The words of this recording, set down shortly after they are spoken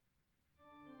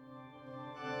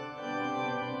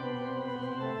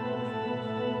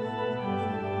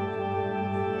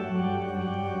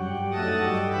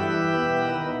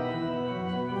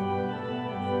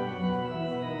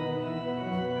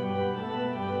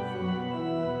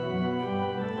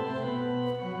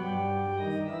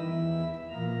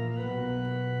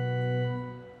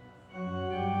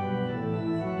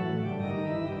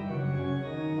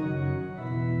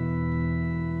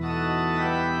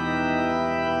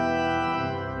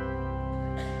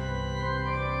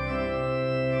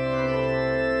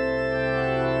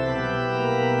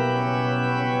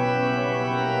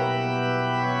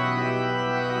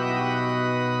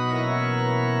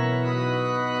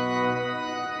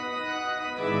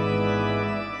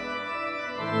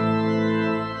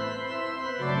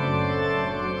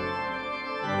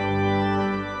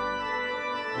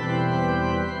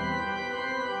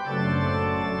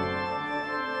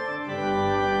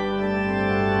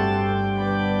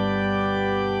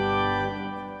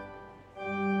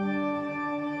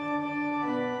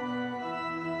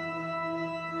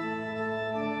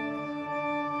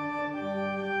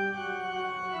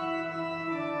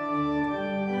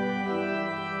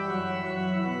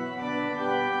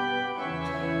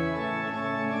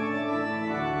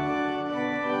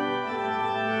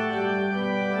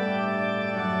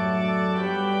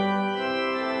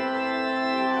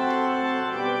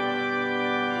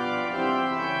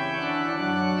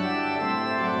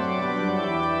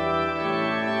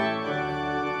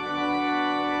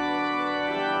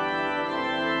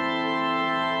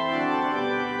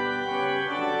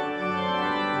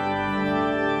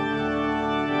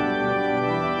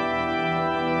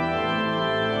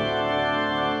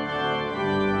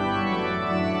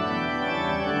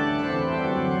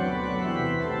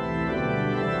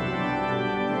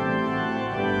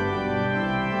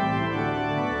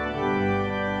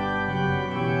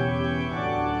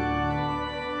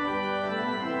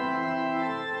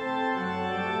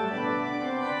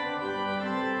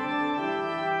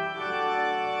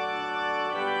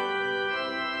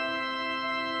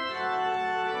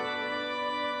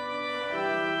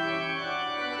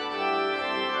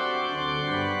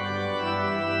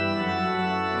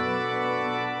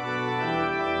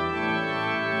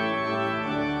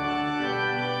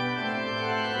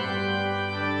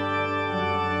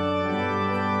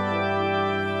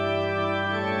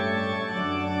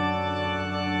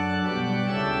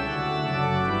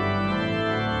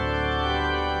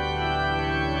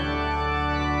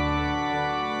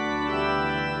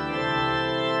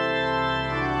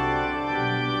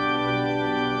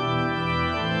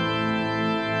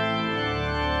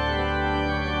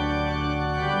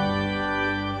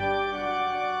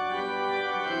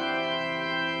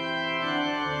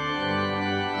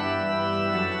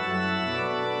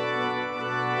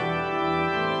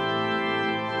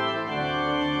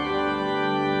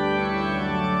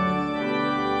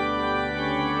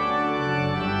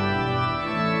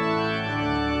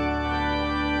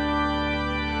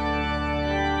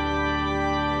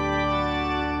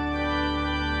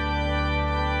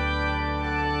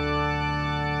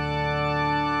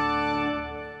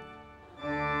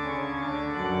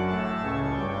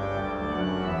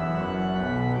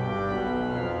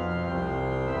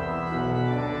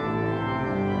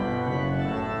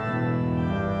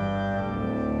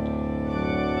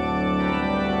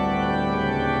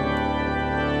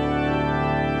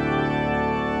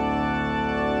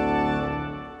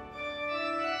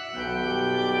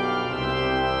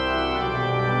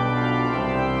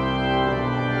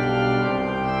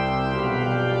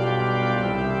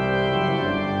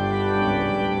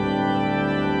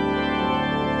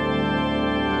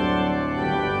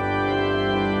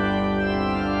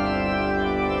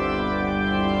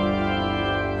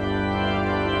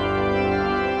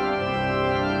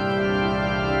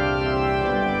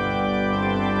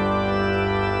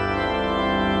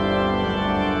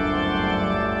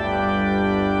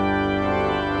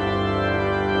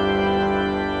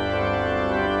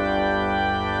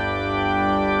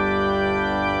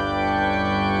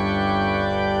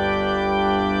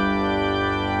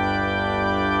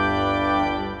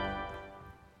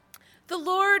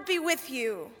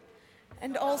you,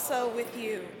 and also with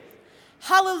you.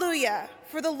 Hallelujah,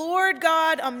 for the Lord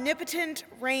God omnipotent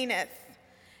reigneth,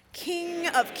 King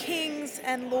of kings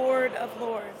and Lord of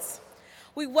lords.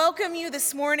 We welcome you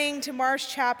this morning to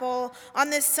Marsh Chapel on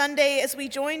this Sunday as we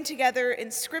join together in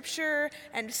scripture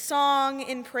and song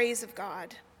in praise of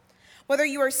God. Whether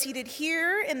you are seated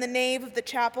here in the nave of the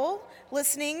chapel,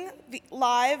 listening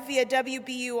live via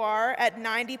WBUR at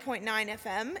 90.9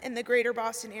 FM in the greater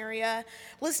Boston area,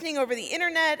 listening over the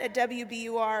internet at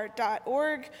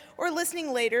WBUR.org, or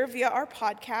listening later via our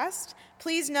podcast,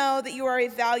 please know that you are a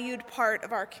valued part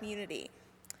of our community.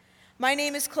 My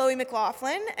name is Chloe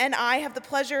McLaughlin, and I have the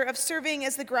pleasure of serving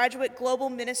as the Graduate Global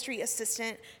Ministry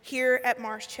Assistant here at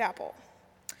Marsh Chapel.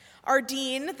 Our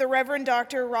dean, the Reverend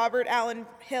Dr. Robert Allen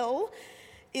Hill,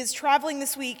 is traveling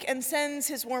this week and sends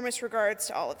his warmest regards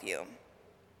to all of you.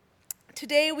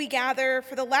 Today we gather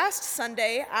for the last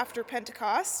Sunday after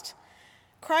Pentecost,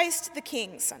 Christ the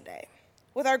King Sunday,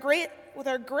 with our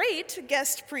great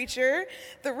guest preacher,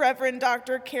 the Reverend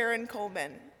Dr. Karen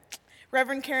Coleman.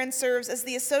 Reverend Karen serves as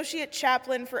the Associate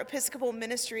Chaplain for Episcopal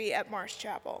Ministry at Marsh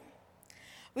Chapel.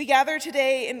 We gather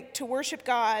today to worship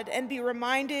God and be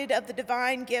reminded of the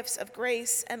divine gifts of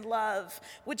grace and love,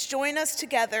 which join us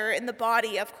together in the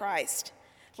body of Christ.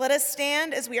 Let us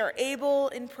stand as we are able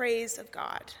in praise of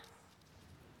God.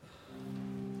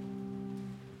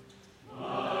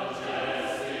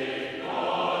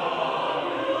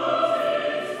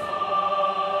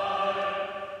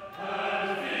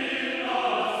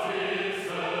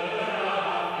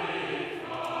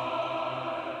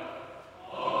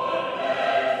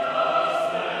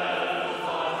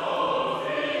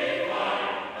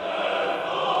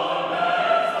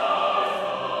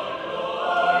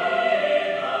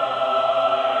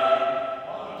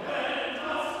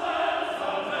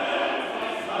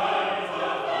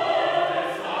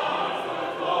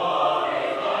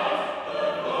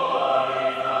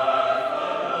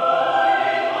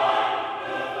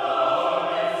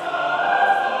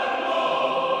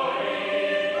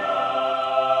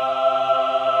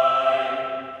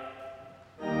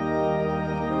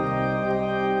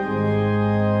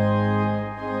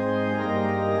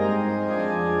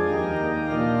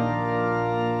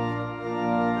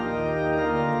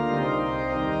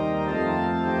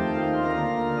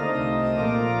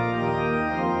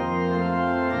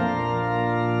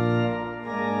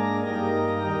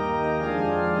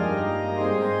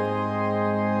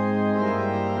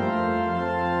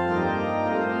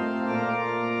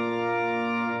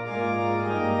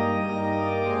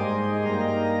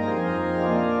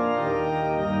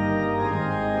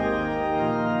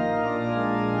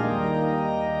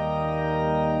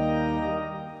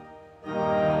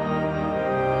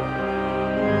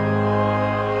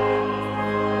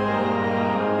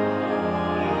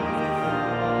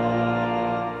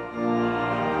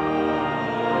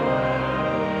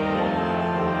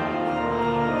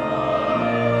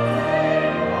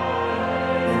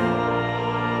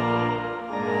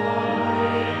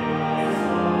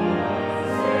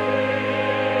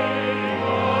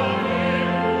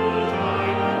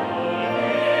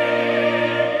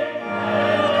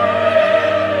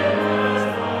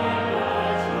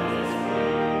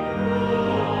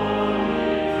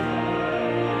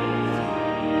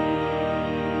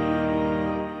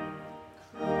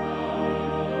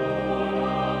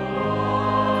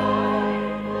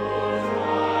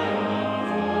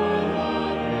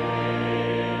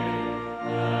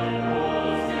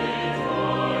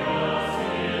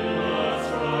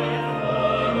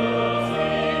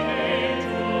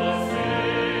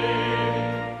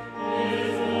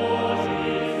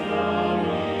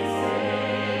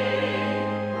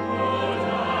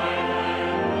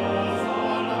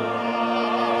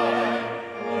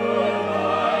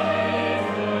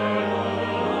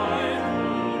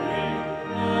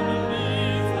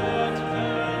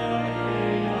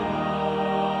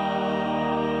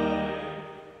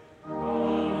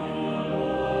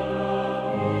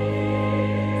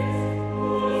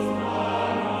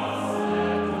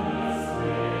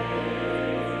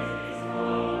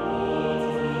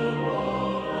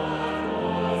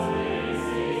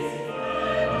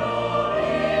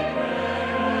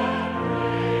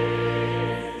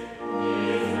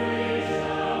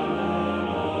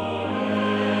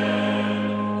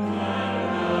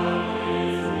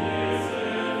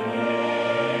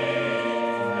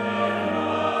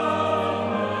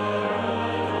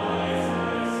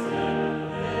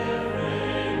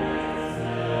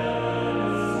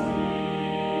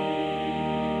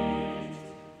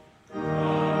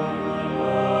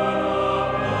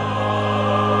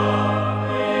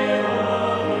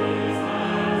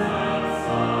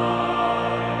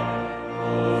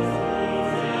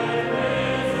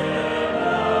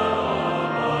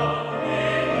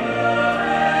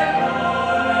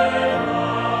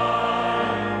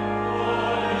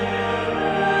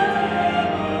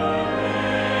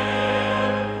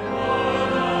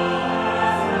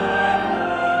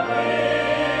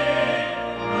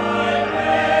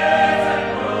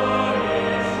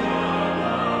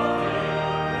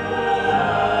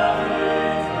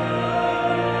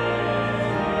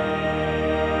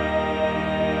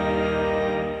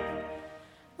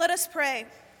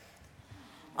 pray.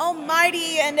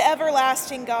 Almighty and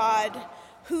everlasting God,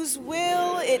 whose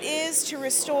will it is to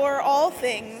restore all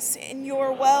things in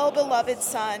your well-beloved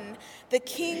Son, the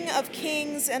King of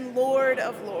kings and Lord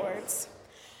of lords,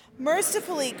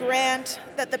 mercifully grant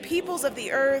that the peoples of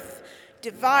the earth,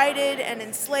 divided and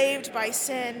enslaved by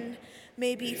sin,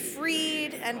 may be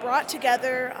freed and brought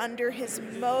together under his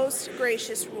most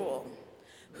gracious rule,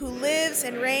 who lives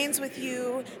and reigns with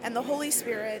you and the Holy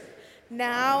Spirit,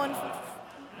 now and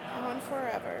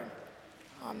forever.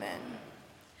 Amen.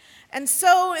 And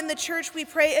so in the church we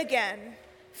pray again,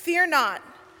 fear not.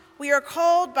 We are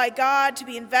called by God to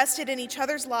be invested in each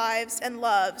other's lives and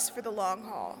loves for the long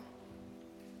haul.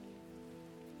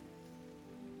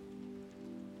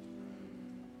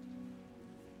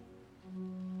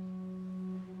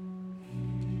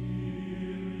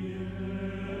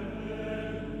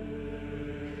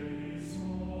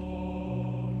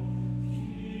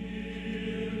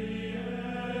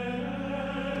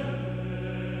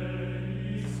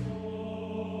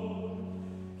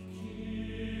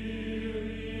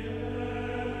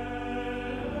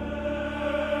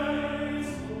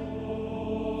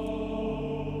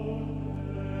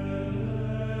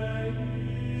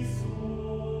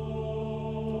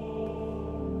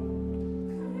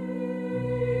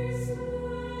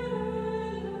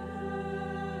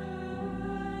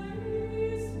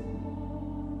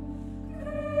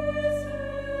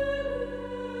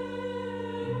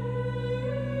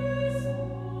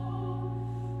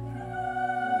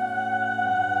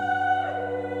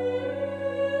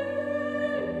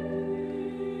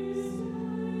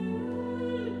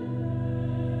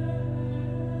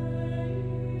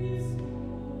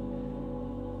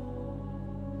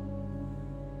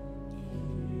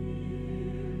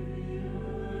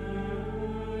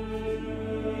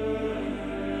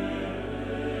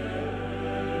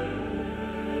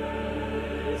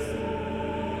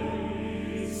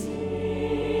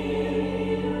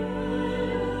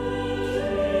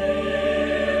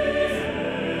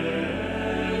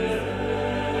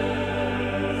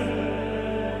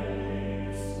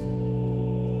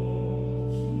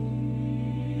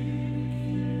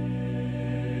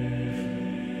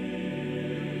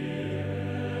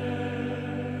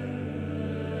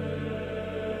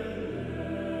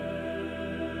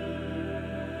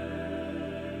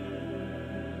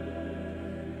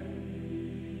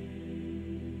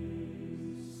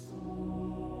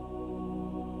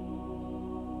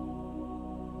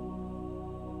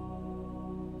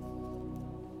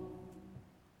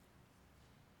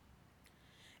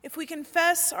 If we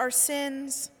confess our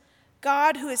sins,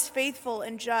 God, who is faithful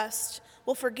and just,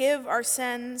 will forgive our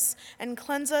sins and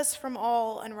cleanse us from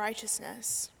all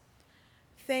unrighteousness.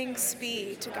 Thanks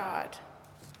be to God.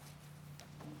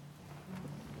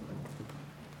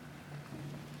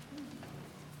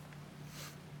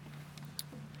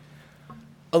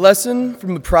 A lesson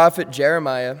from the prophet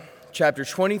Jeremiah, chapter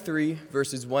 23,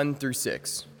 verses 1 through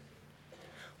 6.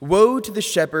 Woe to the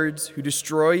shepherds who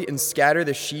destroy and scatter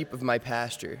the sheep of my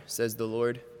pasture, says the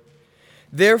Lord.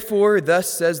 Therefore,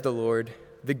 thus says the Lord,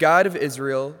 the God of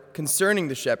Israel, concerning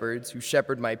the shepherds who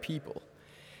shepherd my people.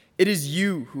 It is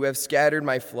you who have scattered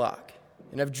my flock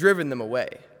and have driven them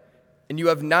away, and you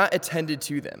have not attended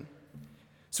to them.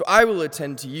 So I will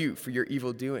attend to you for your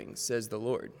evil doings, says the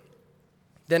Lord.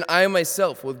 Then I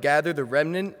myself will gather the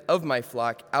remnant of my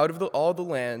flock out of all the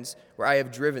lands where I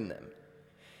have driven them,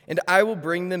 and I will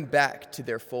bring them back to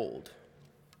their fold,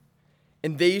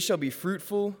 and they shall be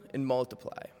fruitful and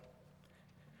multiply.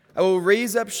 I will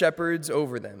raise up shepherds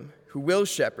over them, who will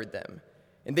shepherd them,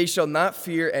 and they shall not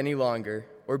fear any longer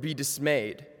or be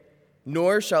dismayed,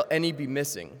 nor shall any be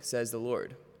missing, says the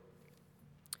Lord.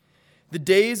 The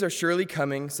days are surely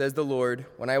coming, says the Lord,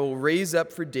 when I will raise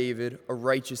up for David a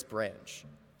righteous branch,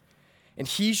 and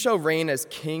he shall reign as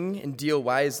king and deal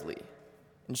wisely,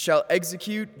 and shall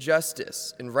execute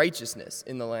justice and righteousness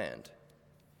in the land.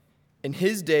 In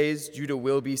his days Judah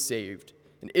will be saved,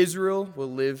 and Israel will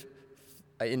live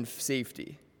in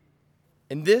safety.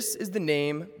 And this is the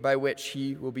name by which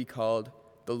he will be called: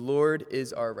 the Lord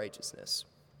is our righteousness.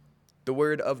 The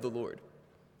word of the Lord.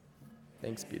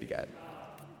 Thanks be to God.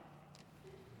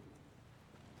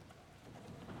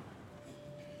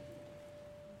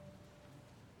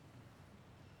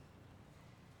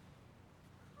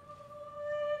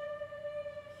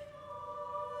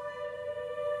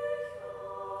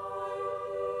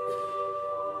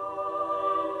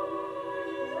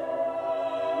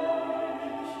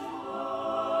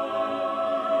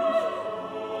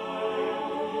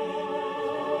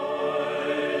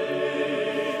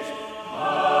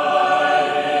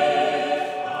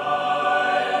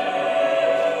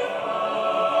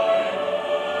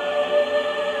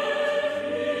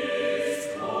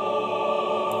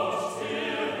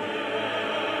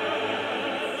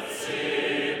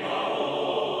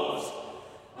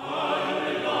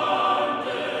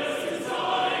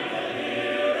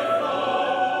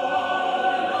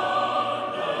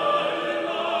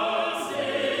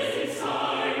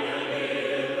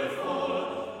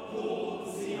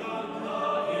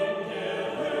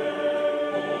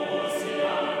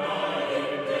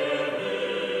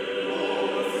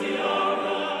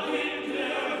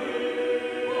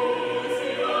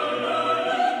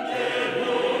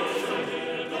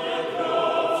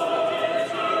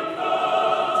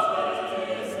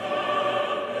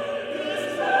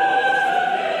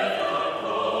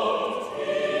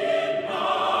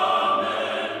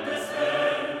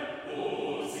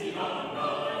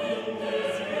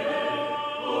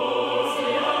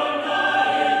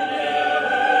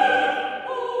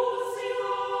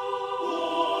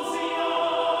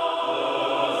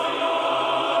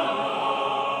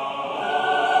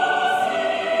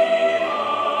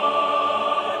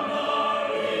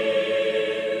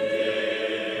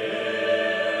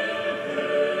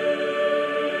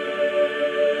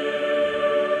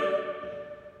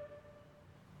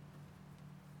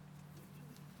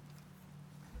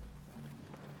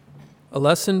 A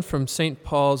lesson from St.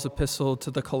 Paul's epistle to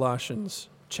the Colossians,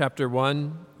 chapter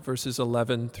 1, verses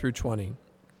 11 through 20.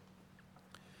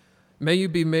 May you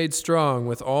be made strong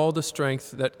with all the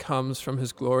strength that comes from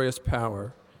his glorious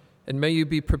power, and may you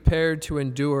be prepared to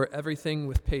endure everything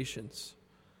with patience,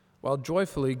 while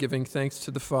joyfully giving thanks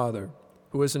to the Father,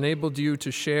 who has enabled you to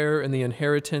share in the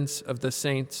inheritance of the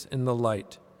saints in the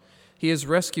light. He has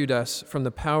rescued us from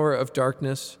the power of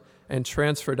darkness and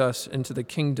transferred us into the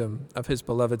kingdom of his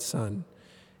beloved Son,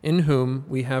 in whom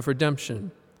we have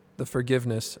redemption, the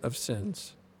forgiveness of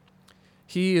sins.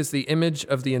 He is the image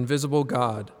of the invisible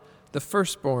God, the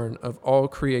firstborn of all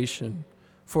creation.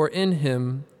 For in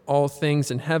him all things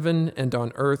in heaven and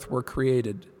on earth were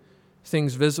created,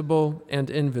 things visible and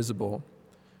invisible,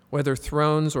 whether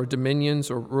thrones or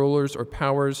dominions or rulers or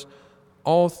powers,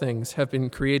 all things have been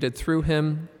created through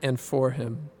him and for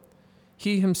him.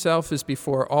 He himself is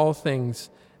before all things,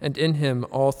 and in him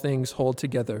all things hold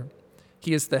together.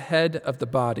 He is the head of the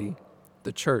body,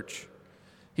 the church.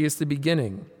 He is the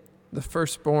beginning, the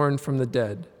firstborn from the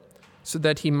dead, so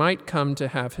that he might come to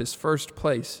have his first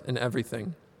place in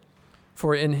everything.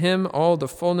 For in him all the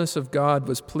fullness of God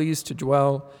was pleased to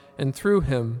dwell, and through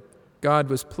him God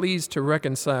was pleased to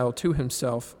reconcile to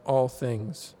himself all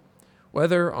things,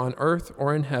 whether on earth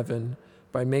or in heaven,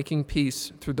 by making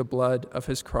peace through the blood of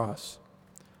his cross.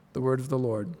 The word of the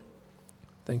Lord.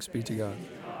 Thanks be to God.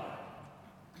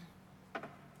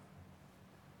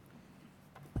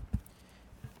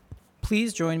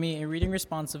 Please join me in reading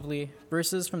responsively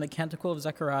verses from the Canticle of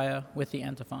Zechariah with the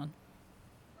antiphon.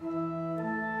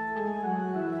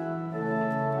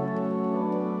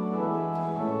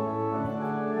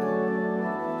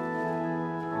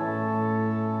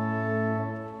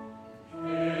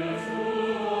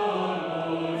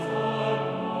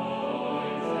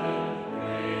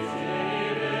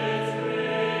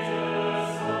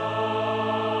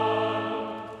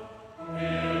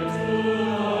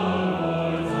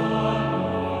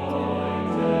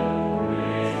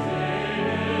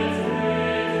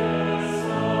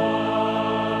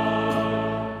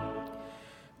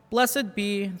 Blessed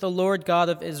be the Lord God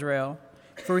of Israel,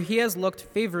 for he has looked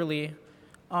favorably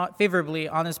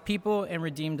on his people and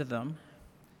redeemed them.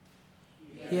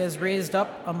 He has raised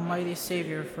up a mighty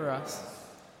Savior for us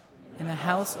in the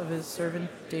house of his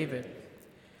servant David,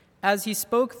 as he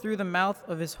spoke through the mouth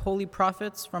of his holy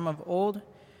prophets from of old,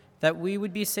 that we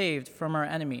would be saved from our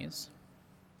enemies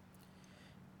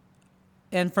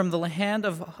and from the hand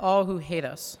of all who hate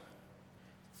us.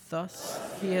 Thus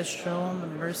he has shown the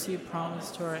mercy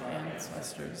promised to our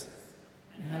ancestors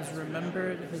and has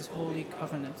remembered his holy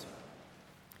covenant.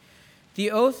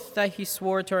 The oath that he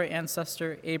swore to our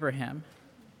ancestor Abraham,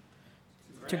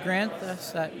 to grant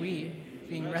us that we,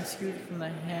 being rescued from the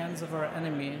hands of our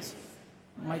enemies,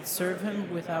 might serve him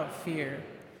without fear,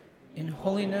 in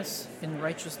holiness and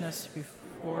righteousness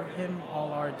before him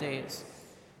all our days.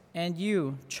 And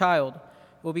you, child,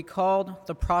 will be called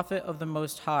the prophet of the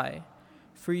Most High,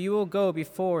 for you will go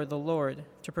before the Lord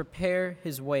to prepare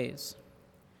his ways,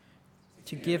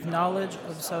 to give knowledge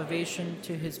of salvation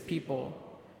to his people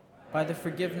by the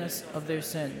forgiveness of their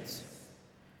sins.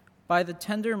 By the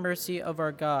tender mercy of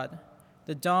our God,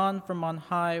 the dawn from on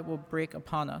high will break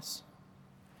upon us,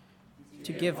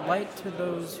 to give light to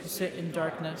those who sit in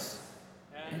darkness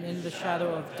and in the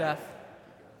shadow of death,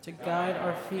 to guide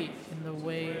our feet in the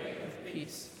way of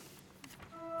peace.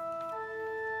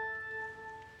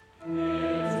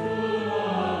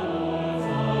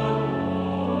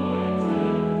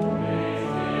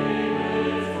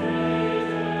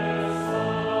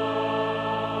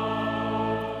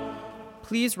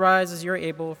 Please rise as you are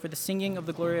able for the singing of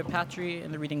the Gloria Patri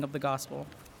and the reading of the Gospel.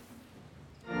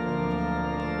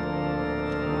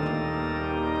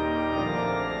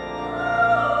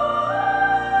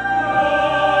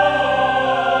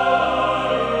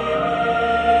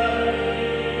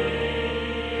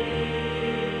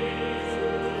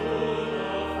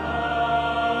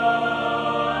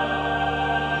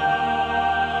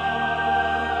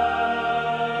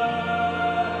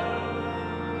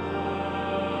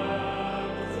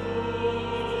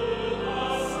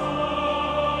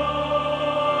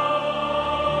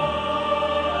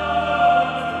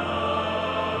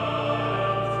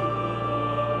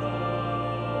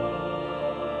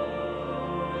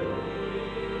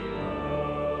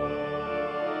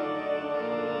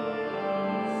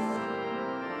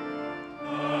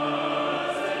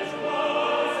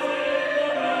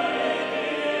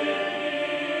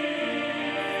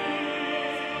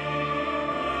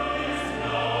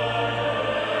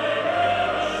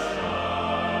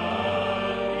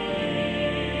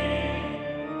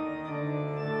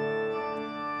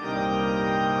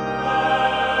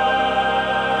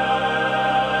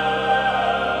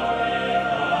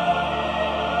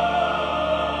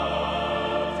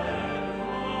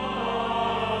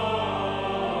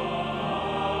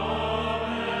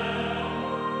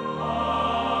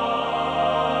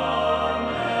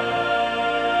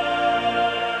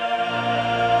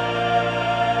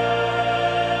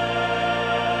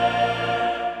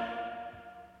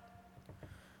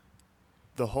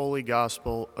 The Holy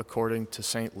Gospel according to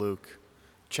St. Luke,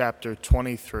 chapter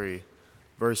 23,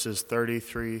 verses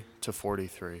 33 to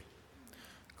 43.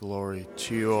 Glory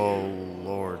to you, O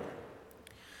Lord.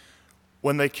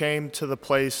 When they came to the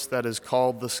place that is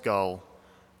called the Skull,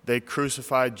 they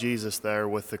crucified Jesus there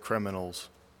with the criminals,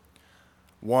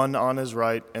 one on his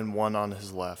right and one on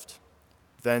his left.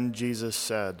 Then Jesus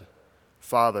said,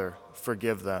 "Father,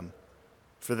 forgive them,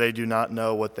 for they do not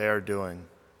know what they are doing."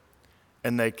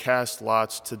 And they cast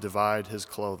lots to divide his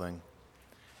clothing.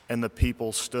 And the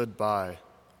people stood by,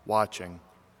 watching.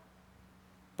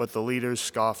 But the leaders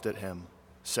scoffed at him,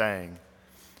 saying,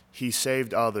 "He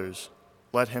saved others.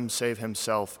 Let him save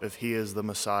himself if he is the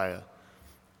Messiah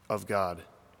of God,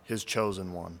 his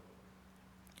chosen one."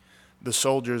 The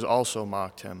soldiers also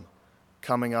mocked him,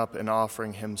 coming up and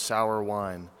offering him sour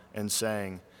wine, and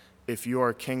saying, "If you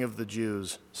are king of the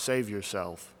Jews, save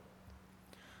yourself."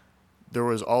 There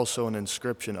was also an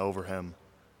inscription over him,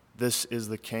 "This is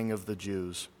the King of the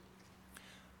Jews."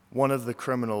 One of the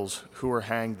criminals who were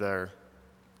hanged there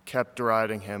kept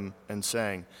deriding him and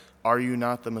saying, "Are you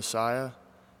not the Messiah?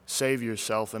 Save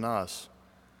yourself and us."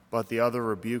 But the other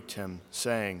rebuked him,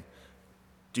 saying,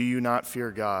 "Do you not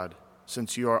fear God,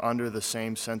 since you are under the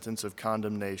same sentence of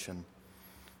condemnation?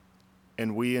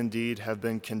 And we indeed have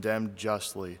been condemned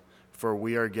justly, for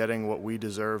we are getting what we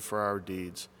deserve for our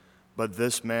deeds. But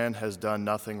this man has done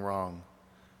nothing wrong."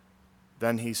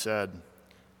 Then he said,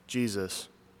 "Jesus,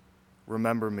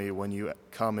 remember me when you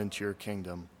come into your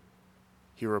kingdom."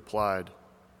 He replied,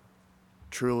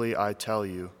 "Truly I tell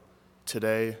you,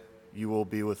 today you will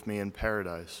be with me in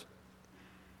paradise."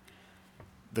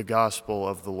 The Gospel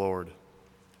of the Lord.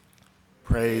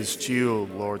 Praise to you,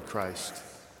 Lord Christ.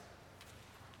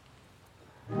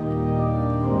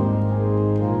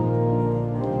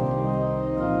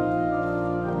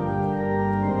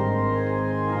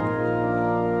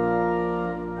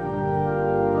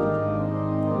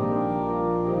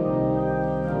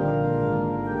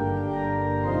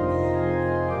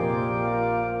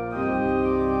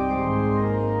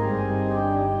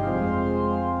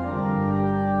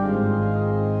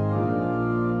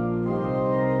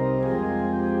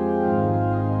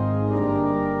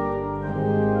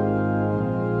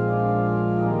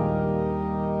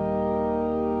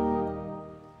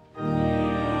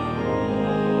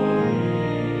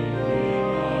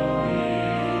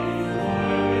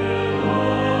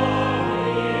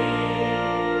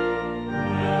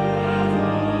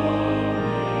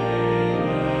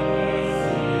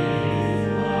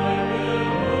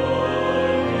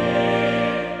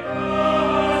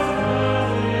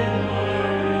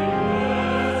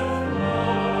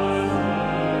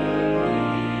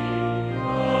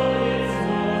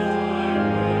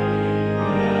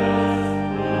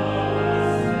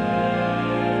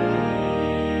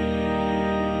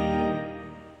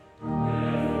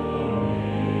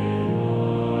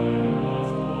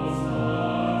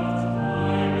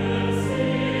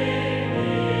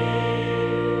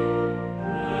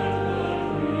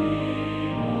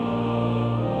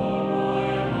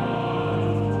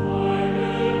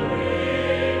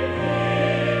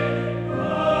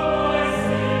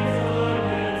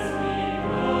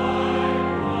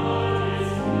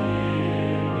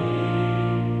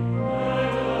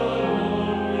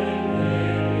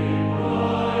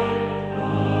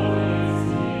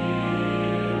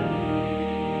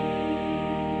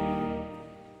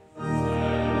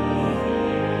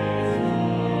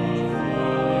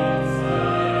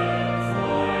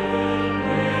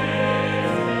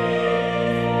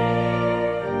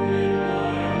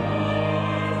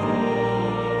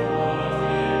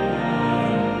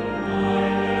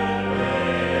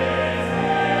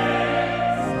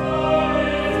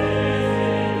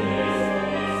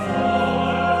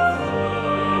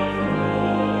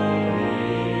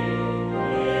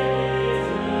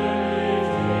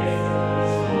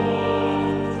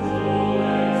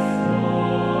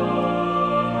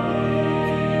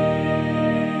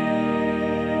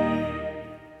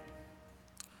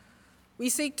 We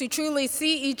seek to truly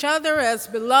see each other as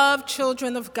beloved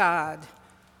children of God.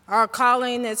 Our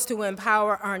calling is to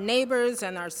empower our neighbors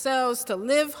and ourselves to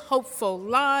live hopeful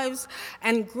lives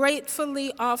and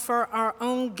gratefully offer our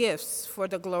own gifts for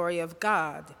the glory of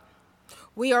God.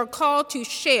 We are called to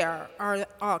share our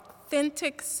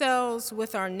authentic selves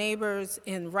with our neighbors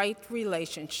in right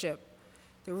relationship.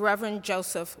 The Reverend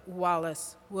Joseph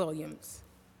Wallace Williams.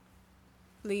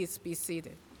 Please be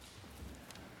seated.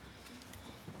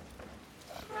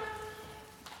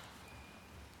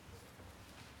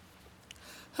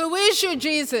 Who is your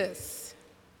Jesus?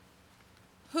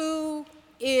 Who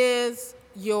is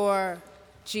your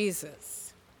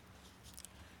Jesus?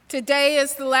 Today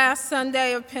is the last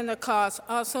Sunday of Pentecost,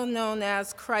 also known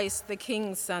as Christ the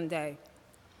King Sunday.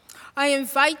 I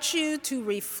invite you to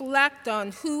reflect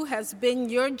on who has been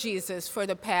your Jesus for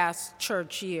the past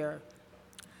church year.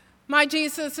 My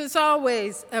Jesus is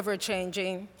always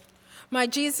ever-changing. My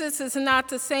Jesus is not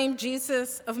the same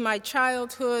Jesus of my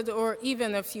childhood or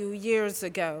even a few years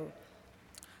ago.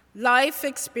 Life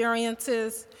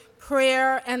experiences,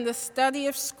 prayer, and the study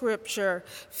of Scripture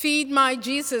feed my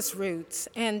Jesus roots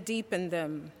and deepen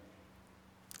them.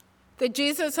 The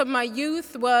Jesus of my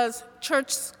youth was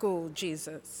church school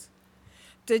Jesus.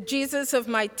 The Jesus of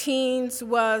my teens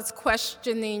was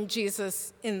questioning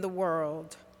Jesus in the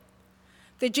world.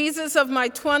 The Jesus of my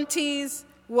 20s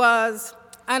was,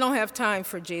 I don't have time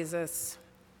for Jesus.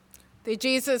 The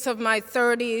Jesus of my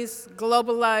 30s,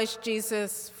 globalized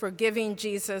Jesus, forgiving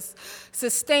Jesus,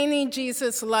 sustaining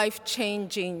Jesus,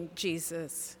 life-changing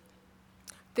Jesus.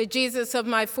 The Jesus of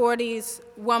my 40s,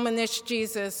 womanish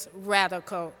Jesus,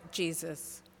 radical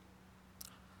Jesus.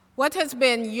 What has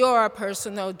been your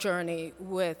personal journey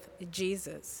with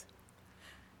Jesus?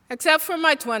 Except for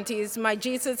my 20s, my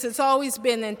Jesus has always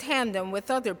been in tandem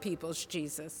with other people's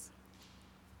Jesus.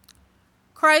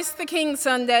 Christ the King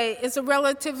Sunday is a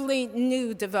relatively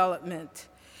new development.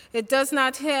 It does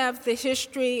not have the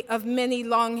history of many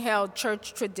long-held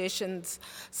church traditions,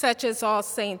 such as All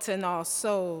Saints and All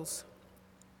Souls.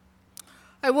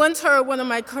 I once heard one of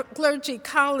my clergy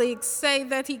colleagues say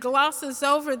that he glosses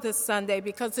over this Sunday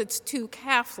because it's too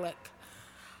Catholic.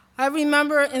 I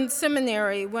remember in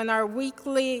seminary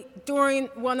during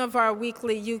one of our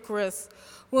weekly Eucharists,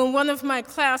 when one of my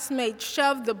classmates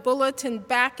shoved the bulletin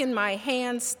back in my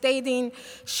hand stating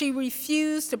she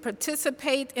refused to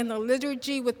participate in a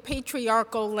liturgy with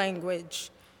patriarchal language.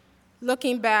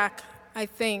 Looking back, I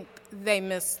think they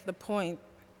missed the point.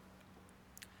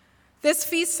 This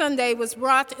feast Sunday was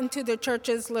brought into the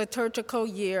church's liturgical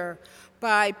year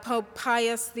by Pope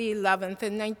Pius XI in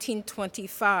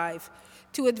 1925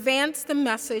 to advance the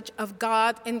message of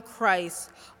God in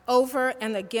Christ over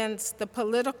and against the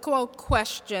political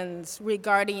questions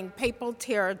regarding papal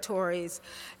territories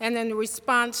and in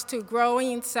response to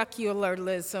growing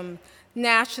secularism,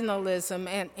 nationalism,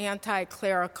 and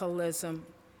anti-clericalism.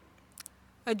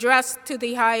 Addressed to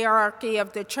the hierarchy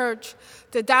of the church,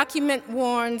 the document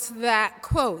warns that,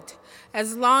 quote,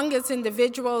 as long as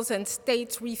individuals and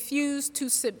states refuse to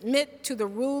submit to the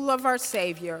rule of our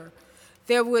Savior,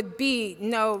 there would be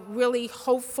no really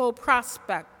hopeful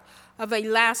prospect of a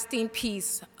lasting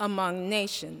peace among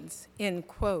nations, end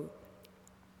quote.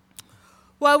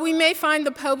 While we may find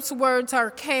the Pope's words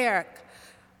archaic,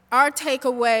 our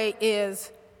takeaway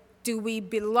is, do we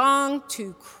belong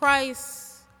to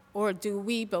Christ or do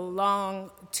we belong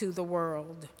to the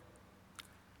world?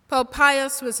 Pope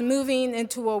Pius was moving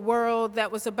into a world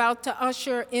that was about to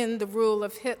usher in the rule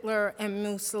of Hitler and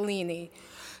Mussolini,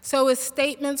 so his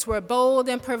statements were bold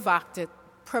and provocative.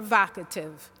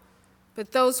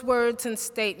 But those words and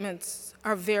statements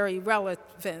are very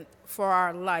relevant for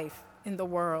our life in the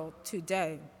world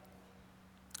today.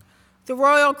 The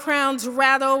royal crowns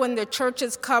rattle in the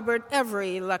church's cupboard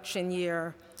every election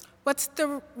year. What's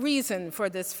the reason for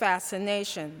this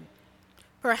fascination?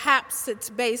 Perhaps it's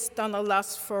based on a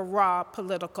lust for raw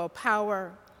political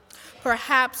power.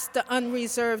 Perhaps the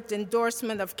unreserved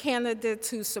endorsement of candidates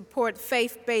who support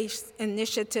faith-based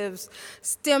initiatives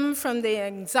stem from the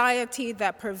anxiety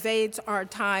that pervades our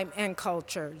time and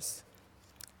cultures.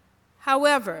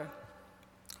 However,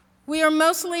 we are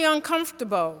mostly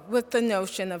uncomfortable with the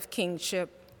notion of kingship.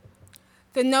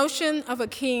 The notion of a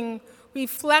king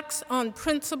reflects on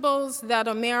principles that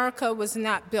America was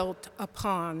not built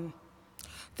upon.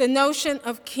 The notion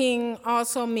of king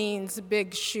also means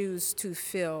big shoes to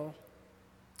fill.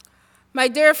 My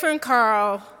dear friend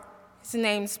Carl, his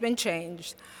name's been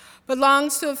changed,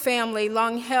 belongs to a family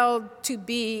long held to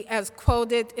be, as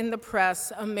quoted in the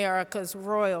press, America's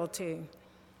royalty.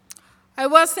 I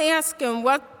was to ask him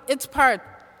what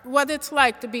it's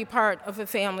like to be part of a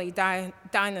family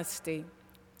dynasty.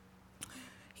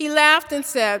 He laughed and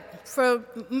said, for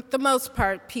the most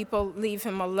part, people leave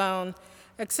him alone,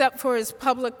 except for his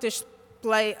public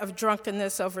display of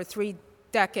drunkenness over 3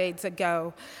 decades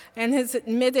ago, and his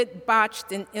admitted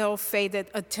botched and ill-fated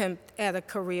attempt at a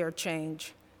career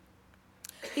change.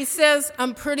 He says,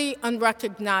 I'm pretty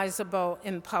unrecognizable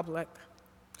in public.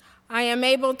 I am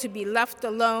able to be left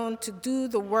alone to do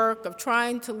the work of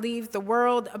trying to leave the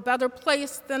world a better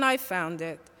place than I found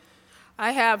it.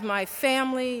 I have my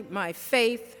family, my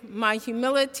faith, my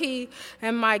humility,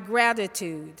 and my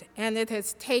gratitude, and it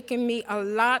has taken me a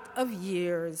lot of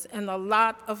years and a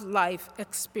lot of life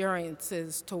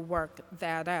experiences to work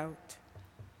that out.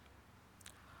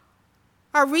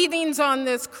 Our readings on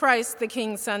this Christ the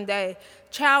King Sunday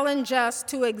challenge us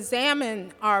to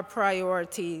examine our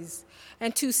priorities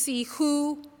and to see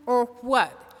who or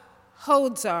what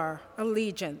holds our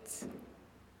allegiance.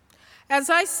 As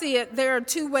I see it, there are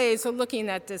two ways of looking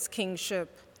at this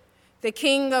kingship: the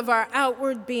king of our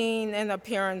outward being and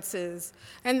appearances,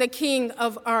 and the king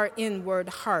of our inward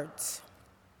hearts.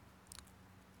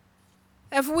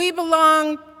 If we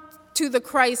belong to the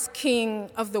Christ King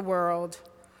of the world,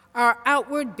 our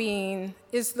outward being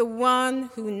is the one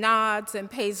who nods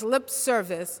and pays lip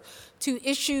service to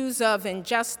issues of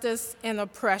injustice and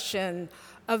oppression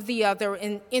of the other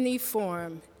in any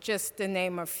form, just to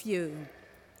name a few.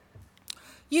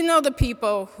 You know the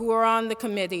people who are on the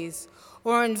committees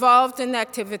or involved in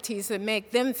activities that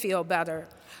make them feel better,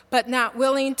 but not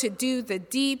willing to do the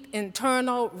deep,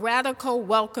 internal, radical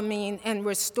welcoming and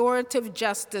restorative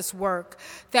justice work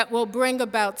that will bring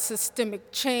about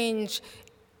systemic change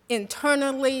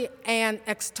internally and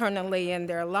externally in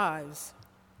their lives.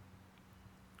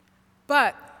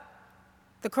 But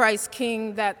the Christ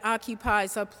King that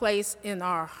occupies a place in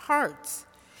our hearts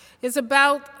is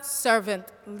about servant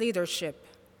leadership.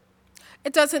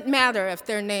 It doesn't matter if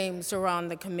their names are on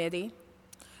the committee.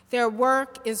 Their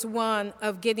work is one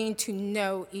of getting to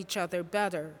know each other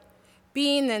better,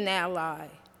 being an ally,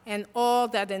 and all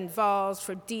that involves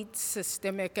for deep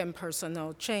systemic and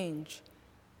personal change.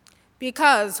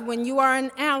 Because when you are an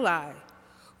ally,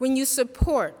 when you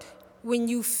support, when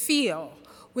you feel,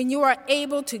 when you are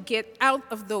able to get out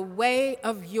of the way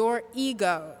of your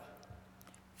ego,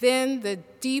 then the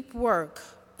deep work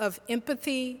of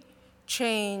empathy,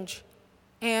 change,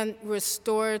 and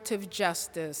restorative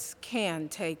justice can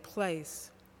take place.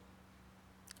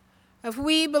 If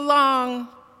we belong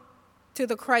to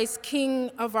the Christ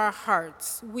King of our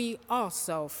hearts, we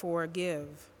also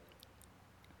forgive.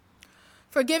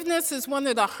 Forgiveness is one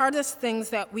of the hardest things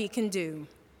that we can do.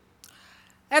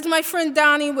 As my friend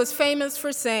Donnie was famous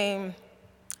for saying,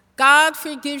 God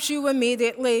forgives you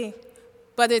immediately,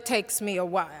 but it takes me a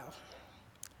while.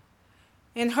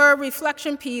 In her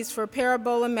reflection piece for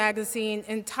Parabola magazine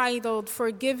entitled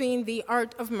Forgiving the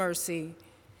Art of Mercy,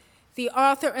 the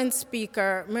author and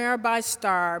speaker, Mirabai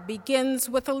Starr, begins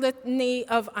with a litany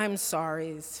of I'm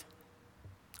sorries.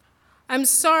 I'm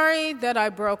sorry that I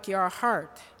broke your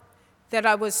heart, that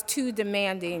I was too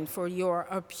demanding for your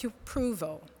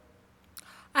approval.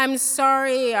 I'm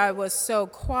sorry I was so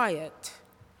quiet.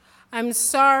 I'm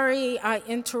sorry I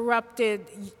interpreted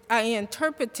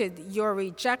your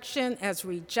rejection as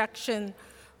rejection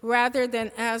rather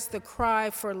than as the cry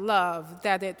for love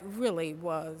that it really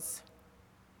was.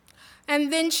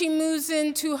 And then she moves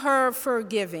into her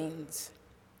forgivings.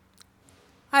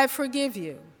 I forgive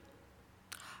you.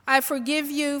 I forgive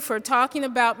you for talking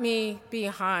about me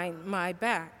behind my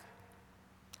back.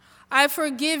 I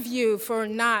forgive you for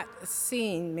not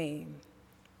seeing me.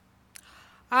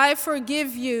 I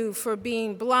forgive you for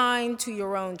being blind to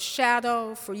your own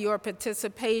shadow, for your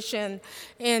participation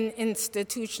in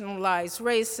institutionalized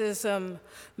racism,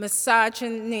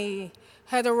 misogyny,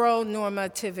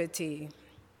 heteronormativity.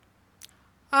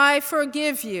 I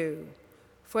forgive you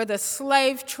for the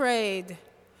slave trade,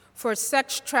 for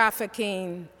sex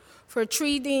trafficking, for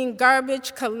treating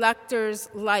garbage collectors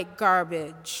like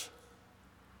garbage.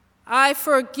 I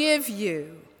forgive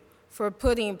you for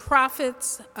putting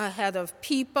profits ahead of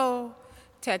people,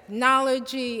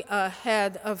 technology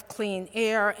ahead of clean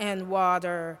air and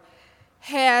water,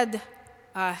 head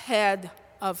ahead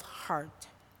of heart.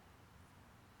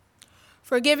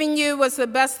 Forgiving you was the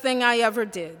best thing I ever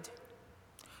did.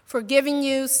 Forgiving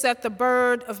you set the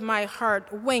bird of my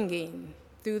heart winging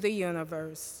through the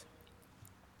universe.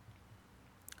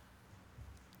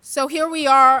 So here we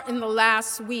are in the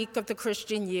last week of the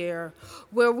Christian year,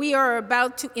 where we are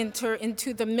about to enter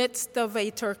into the midst of a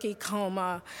turkey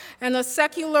coma and a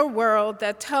secular world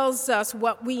that tells us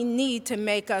what we need to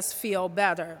make us feel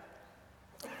better.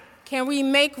 Can we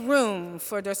make room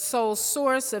for the sole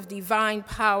source of divine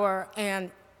power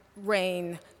and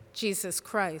reign, Jesus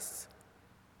Christ?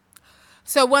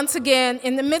 So once again,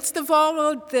 in the midst of all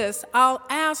of this, I'll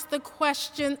ask the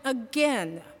question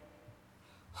again: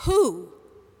 who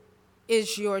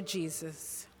is your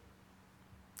Jesus?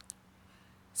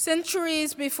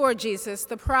 Centuries before Jesus,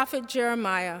 the prophet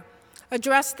Jeremiah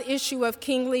addressed the issue of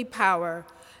kingly power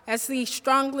as he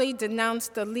strongly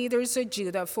denounced the leaders of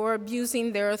Judah for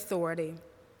abusing their authority.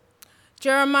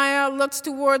 Jeremiah looks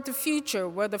toward the future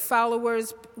where the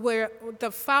followers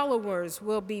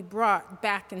will be brought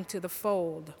back into the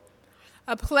fold,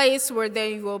 a place where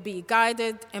they will be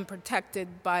guided and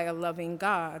protected by a loving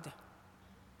God.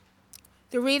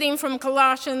 The reading from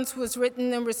Colossians was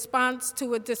written in response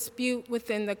to a dispute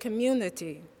within the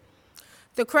community.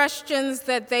 The questions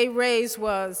that they raised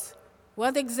was,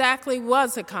 what exactly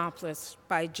was accomplished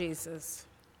by Jesus?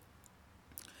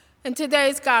 In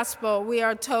today's gospel, we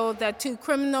are told that two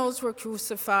criminals were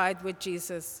crucified with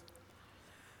Jesus.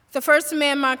 The first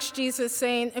man mocks Jesus,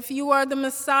 saying, "If you are the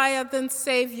Messiah, then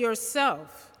save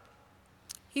yourself."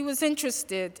 He was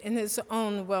interested in his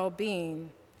own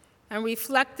well-being and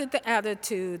reflected the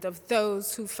attitude of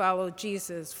those who follow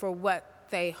Jesus for what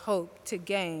they hoped to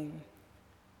gain.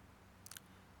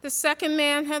 The second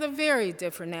man had a very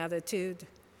different attitude,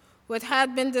 what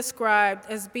had been described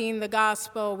as being the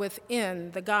gospel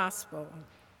within the gospel.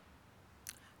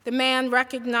 The man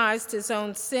recognized his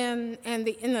own sin and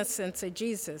the innocence of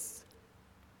Jesus.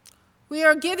 We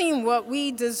are getting what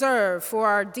we deserve for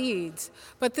our deeds,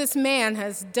 but this man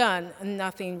has done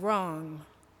nothing wrong.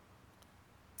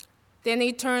 Then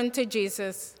he turned to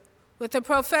Jesus with a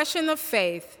profession of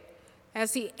faith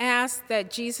as he asked that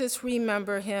Jesus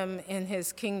remember him in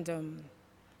his kingdom.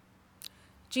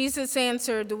 Jesus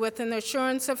answered with an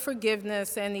assurance of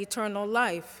forgiveness and eternal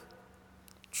life.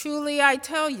 "Truly I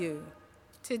tell you,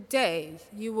 today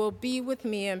you will be with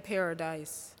me in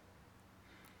paradise."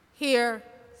 Here,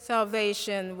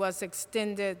 salvation was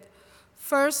extended,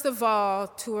 first of all,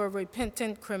 to a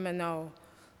repentant criminal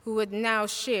who would now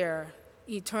share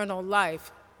eternal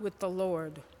life with the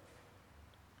Lord.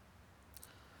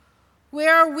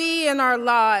 Where are we in our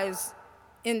lives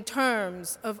in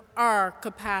terms of our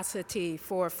capacity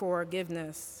for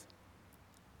forgiveness?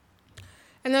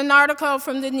 In an article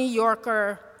from The New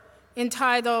Yorker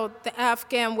entitled "The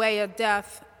Afghan Way of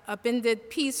Death, Upended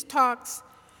Peace Talks,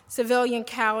 Civilian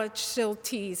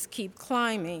Casualties Keep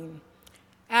Climbing.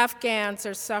 Afghans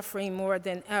are suffering more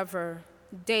than ever,"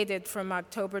 dated from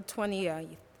October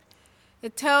 28th.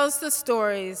 It tells the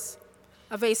stories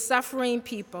of a suffering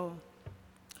people.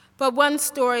 But one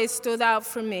story stood out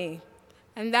for me,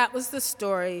 and that was the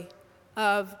story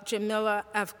of Jamila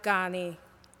Afghani,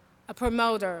 a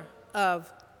promoter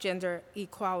of gender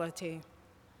equality.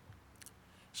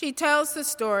 She tells the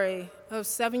story of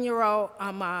 7-year-old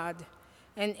Ahmad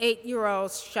and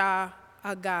 8-year-old Shah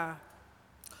Aga,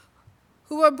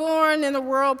 who were born in a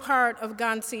rural part of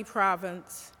Ghanzi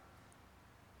province.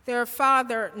 Their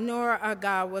father, Noor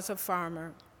Aga, was a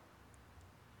farmer.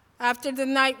 After the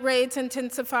night raids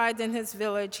intensified in his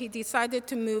village, he decided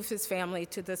to move his family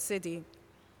to the city.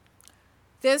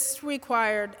 This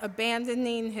required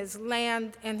abandoning his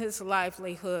land and his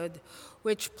livelihood,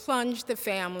 which plunged the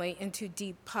family into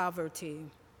deep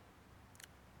poverty.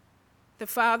 The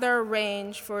father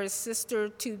arranged for his sister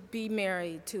to be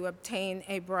married to obtain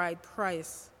a bride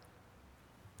price.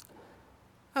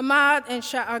 Ahmad and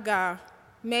Shah Aga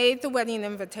made the wedding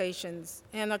invitations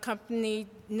and accompanied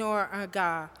Noor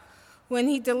Aga when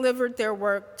he delivered their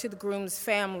work to the groom's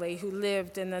family, who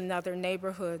lived in another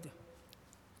neighborhood.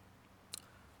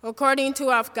 According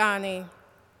to Afghani,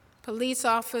 police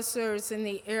officers in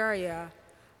the area,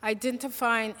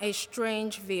 identifying a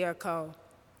strange vehicle,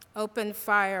 opened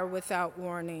fire without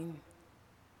warning.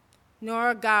 Noor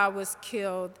Aga was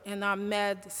killed, and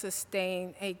Ahmed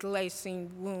sustained a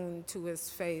glazing wound to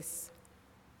his face.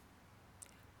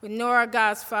 When Noor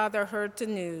Aga's father heard the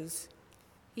news,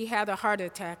 he had a heart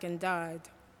attack and died.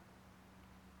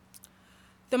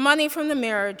 The money from the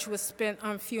marriage was spent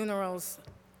on funerals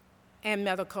and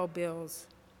medical bills.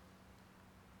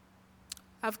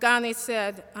 Afghani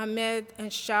said Ahmed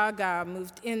and Shah Aga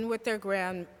moved in with their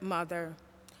grandmother,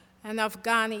 and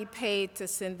Afghani paid to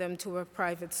send them to a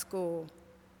private school,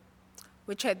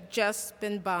 which had just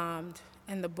been bombed,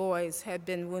 and the boys had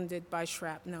been wounded by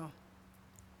shrapnel.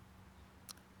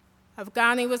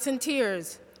 Afghani was in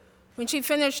tears when she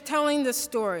finished telling the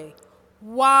story.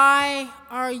 "Why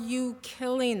are you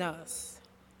killing us?"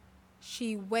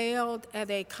 she wailed at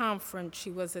a conference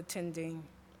she was attending.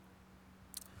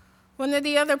 One of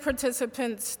the other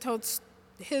participants told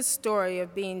his story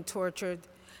of being tortured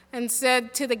and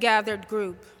said to the gathered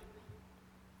group,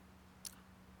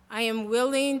 "I am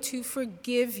willing to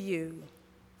forgive you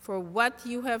for what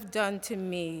you have done to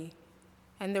me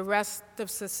and the rest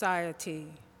of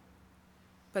society,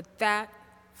 but that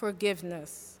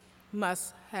forgiveness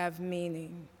must have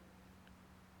meaning."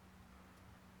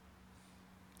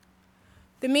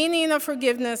 The meaning of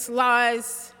forgiveness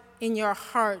lies in your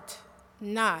heart,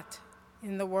 not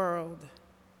in the world.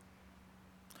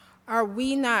 Are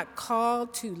we not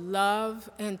called to love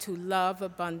and to love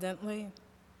abundantly?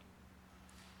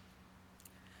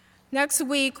 Next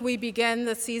week, we begin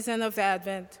the season of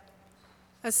Advent,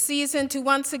 a season to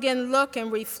once again look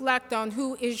and reflect on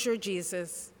who is your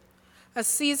Jesus, a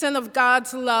season of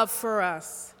God's love for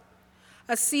us,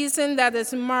 a season that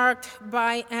is marked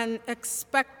by an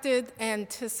expected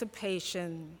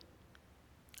anticipation.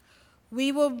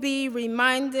 We will be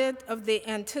reminded of the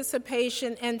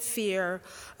anticipation and fear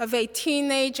of a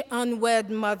teenage unwed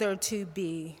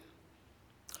mother-to-be.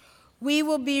 We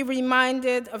will be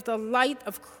reminded of the light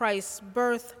of Christ's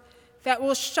birth that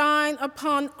will shine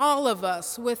upon all of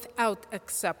us without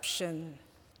exception.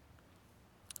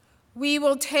 We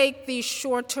will take these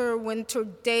shorter winter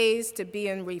days to be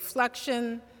in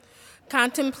reflection,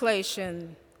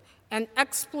 contemplation, and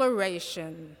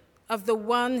exploration of the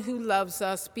one who loves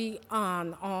us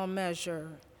beyond all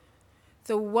measure,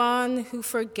 the one who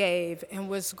forgave and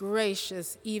was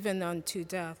gracious even unto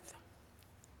death.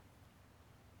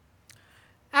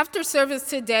 After service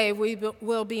today, we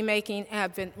will be making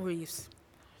Advent wreaths.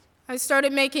 I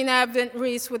started making Advent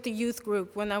wreaths with the youth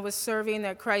group when I was serving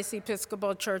at Christ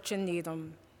Episcopal Church in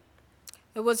Needham.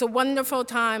 It was a wonderful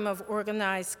time of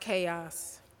organized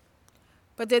chaos,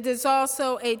 but it is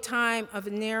also a time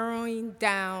of narrowing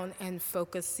down and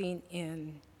focusing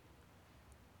in.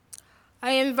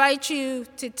 I invite you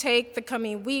to take the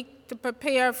coming week to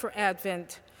prepare for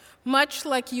Advent, much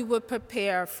like you would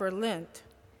prepare for Lent.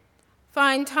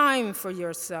 Find time for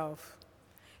yourself.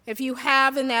 If you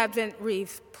have an Advent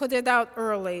wreath, put it out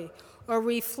early or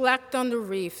reflect on the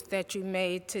wreath that you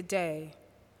made today.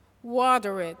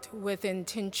 Water it with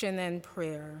intention and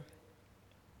prayer.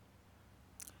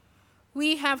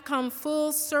 We have come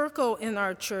full circle in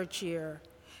our church year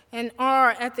and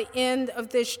are at the end of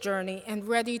this journey and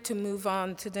ready to move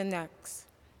on to the next.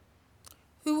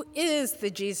 Who is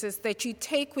the Jesus that you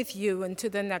take with you into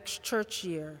the next church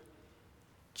year?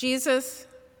 Jesus,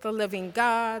 the living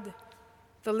God,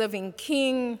 the living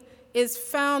King, is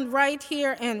found right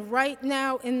here and right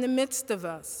now in the midst of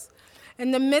us,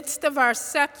 in the midst of our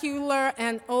secular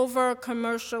and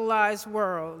over-commercialized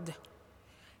world,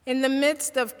 in the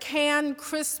midst of canned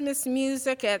Christmas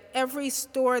music at every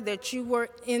store that you will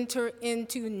enter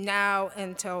into now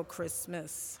until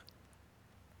Christmas.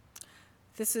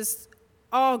 This is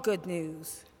all good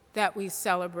news that we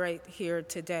celebrate here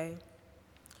today.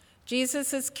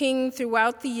 Jesus is King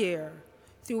throughout the year,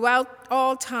 throughout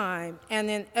all time, and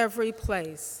in every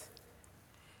place.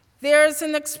 There's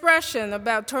an expression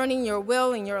about turning your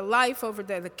will and your life over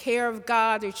to the care of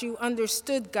God as you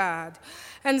understood God,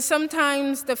 and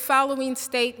sometimes the following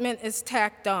statement is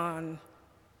tacked on.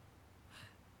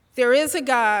 There is a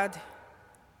God,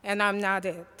 and I'm not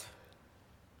it.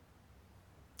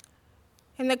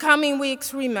 In the coming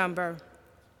weeks, remember,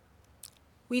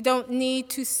 we don't need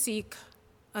to seek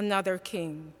another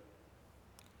king.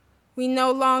 We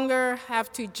no longer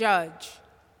have to judge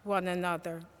one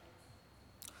another.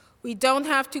 We don't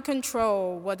have to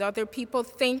control what other people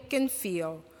think and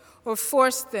feel or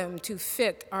force them to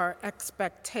fit our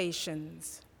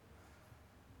expectations.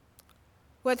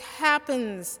 What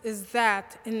happens is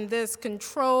that in this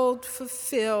controlled,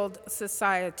 fulfilled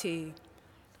society,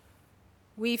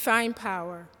 we find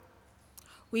power.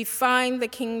 We find the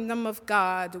kingdom of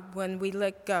God when we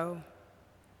let go.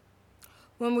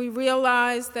 When we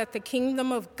realize that the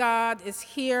kingdom of God is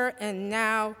here and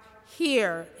now,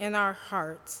 here in our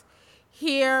hearts,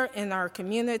 here in our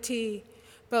community,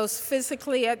 both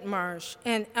physically at Marsh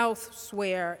and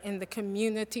elsewhere in the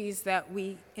communities that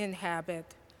we inhabit.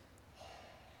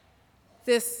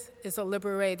 This is a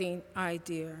liberating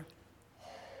idea.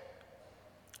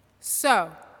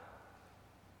 So,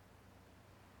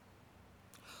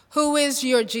 who is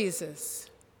your Jesus?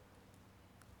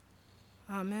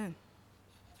 Amen.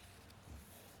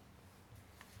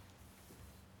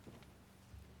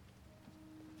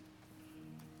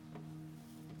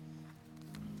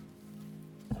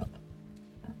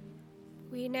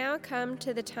 We now come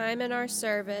to the time in our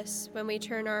service when we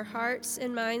turn our hearts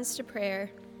and minds to prayer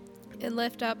and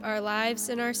lift up our lives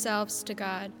and ourselves to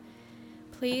God.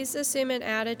 Please assume an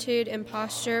attitude and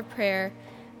posture of prayer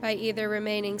by either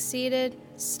remaining seated,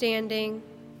 standing,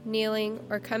 kneeling,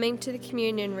 or coming to the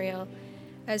communion rail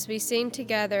as we sing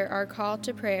together our call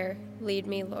to prayer, Lead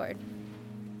Me, Lord.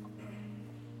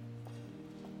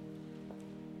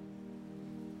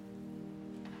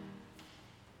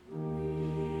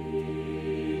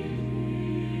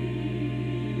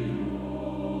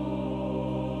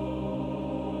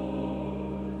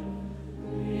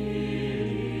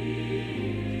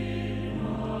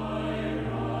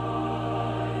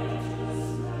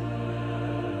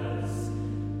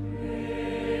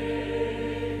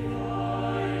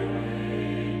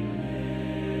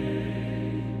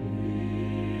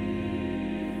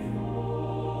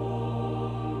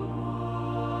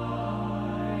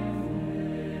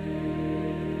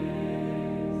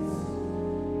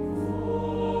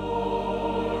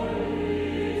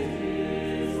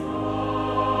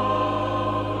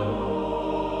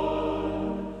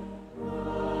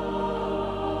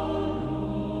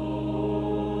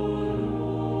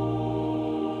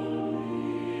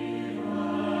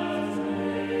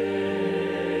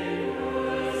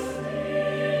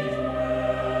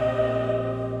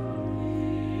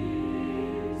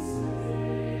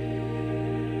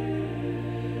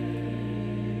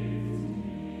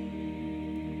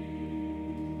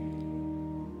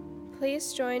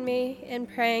 Please join me in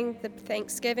praying the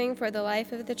thanksgiving for the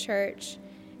life of the church.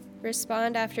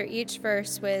 Respond after each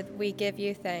verse with, "We give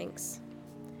you thanks."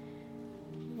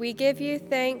 We give you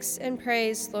thanks and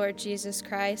praise, Lord Jesus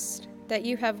Christ, that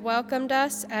you have welcomed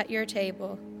us at your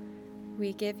table.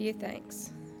 We give you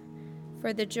thanks.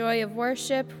 For the joy of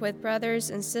worship with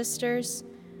brothers and sisters,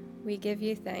 we give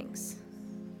you thanks.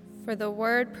 For the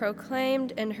word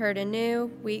proclaimed and heard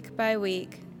anew week by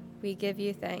week, we give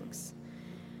you thanks.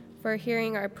 For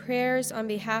hearing our prayers on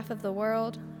behalf of the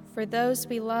world, for those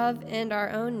we love and our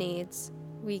own needs,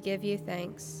 we give you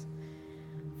thanks.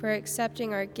 For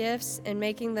accepting our gifts and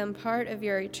making them part of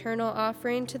your eternal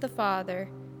offering to the Father,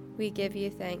 we give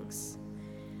you thanks.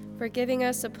 For giving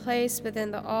us a place within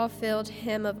the all-filled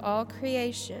hymn of all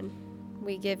creation,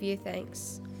 we give you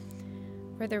thanks.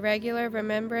 For the regular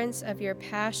remembrance of your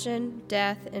passion,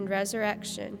 death, and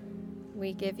resurrection,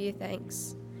 we give you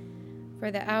thanks. For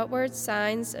the outward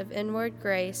signs of inward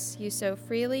grace you so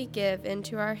freely give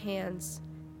into our hands,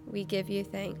 we give you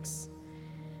thanks.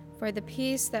 For the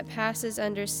peace that passes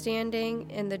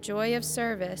understanding and the joy of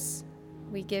service,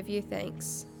 we give you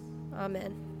thanks.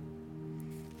 Amen.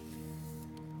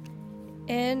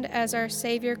 And as our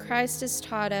Savior Christ has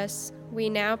taught us, we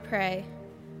now pray,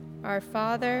 Our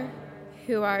Father,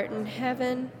 who art in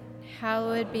heaven,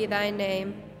 hallowed be thy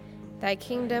name. Thy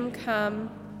kingdom come,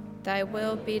 thy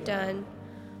will be done,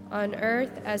 on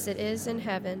earth as it is in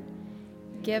heaven.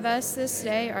 Give us this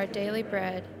day our daily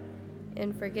bread,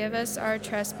 and forgive us our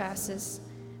trespasses,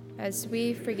 as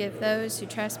we forgive those who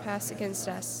trespass against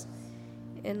us.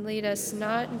 And lead us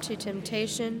not into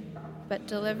temptation, but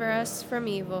deliver us from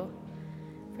evil.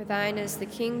 For thine is the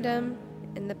kingdom,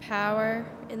 and the power,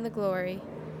 and the glory,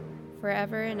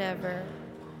 forever and ever.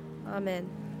 Amen.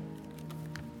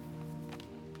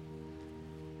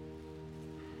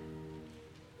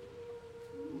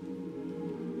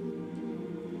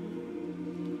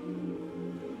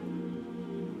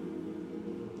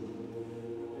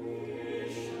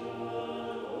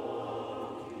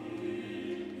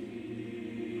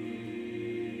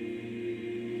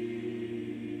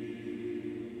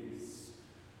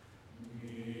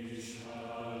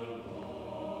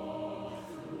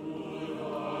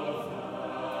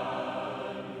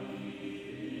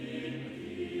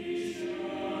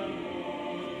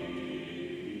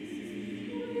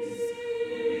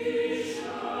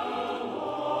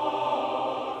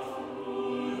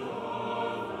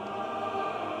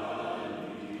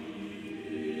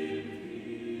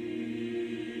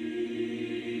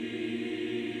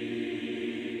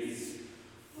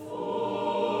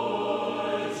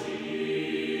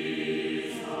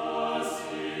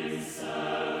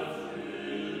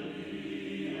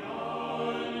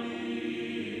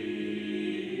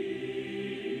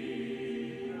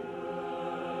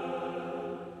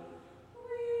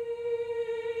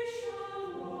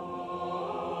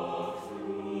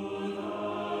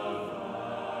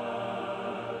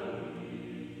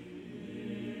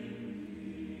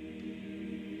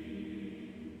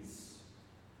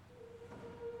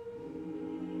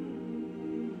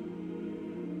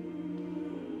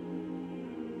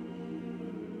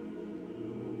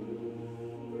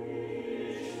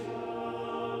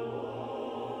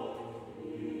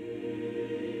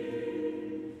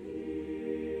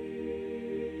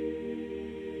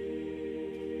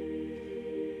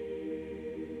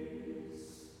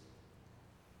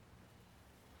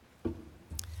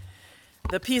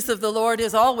 The peace of the Lord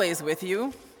is always with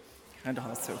you, and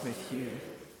also with you.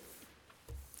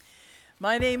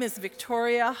 My name is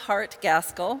Victoria Hart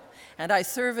Gaskell, and I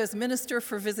serve as Minister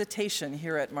for Visitation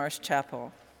here at Marsh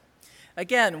Chapel.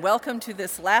 Again, welcome to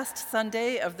this last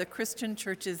Sunday of the Christian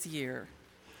Church's year.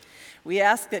 We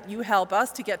ask that you help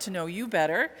us to get to know you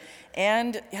better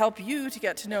and help you to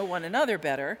get to know one another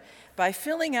better by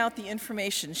filling out the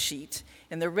information sheet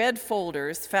in the red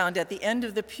folders found at the end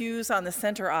of the pews on the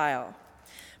center aisle.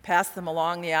 Pass them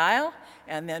along the aisle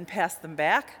and then pass them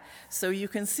back so you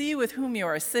can see with whom you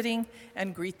are sitting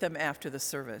and greet them after the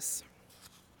service.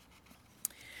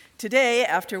 Today,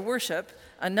 after worship,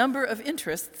 a number of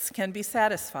interests can be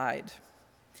satisfied.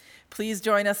 Please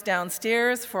join us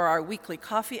downstairs for our weekly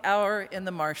coffee hour in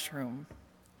the Marsh Room.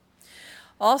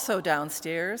 Also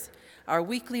downstairs, our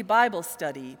weekly Bible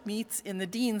study meets in the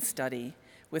Dean's Study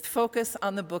with focus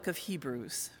on the book of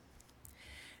Hebrews.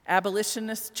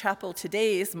 Abolitionist Chapel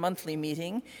Today's monthly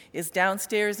meeting is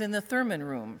downstairs in the Thurman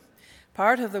Room,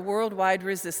 part of the worldwide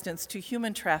resistance to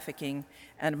human trafficking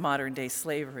and modern-day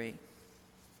slavery.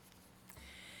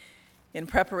 In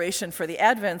preparation for the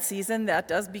Advent season that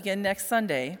does begin next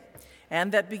Sunday,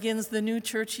 and that begins the new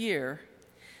church year,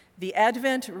 the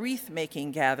Advent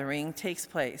wreath-making gathering takes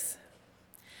place.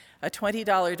 A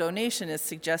 $20 donation is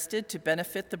suggested to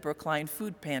benefit the Brookline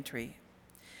Food Pantry.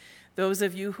 Those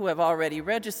of you who have already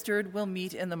registered will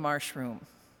meet in the Marsh Room.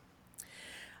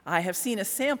 I have seen a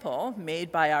sample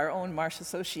made by our own Marsh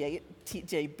associate,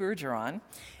 T.J. Bergeron,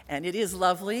 and it is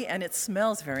lovely and it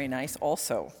smells very nice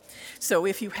also. So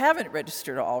if you haven't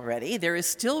registered already, there is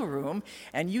still room,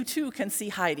 and you too can see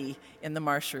Heidi in the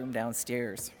Marsh Room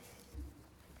downstairs.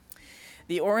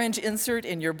 The orange insert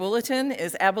in your bulletin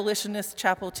is Abolitionist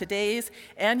Chapel Today's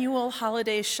annual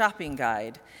holiday shopping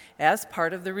guide as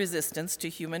part of the resistance to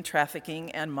human trafficking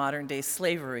and modern-day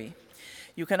slavery.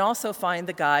 You can also find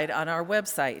the guide on our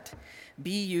website,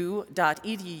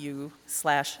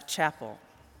 bu.edu/chapel.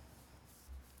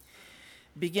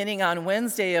 Beginning on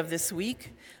Wednesday of this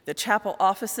week, the chapel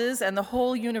offices and the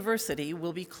whole university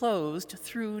will be closed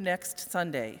through next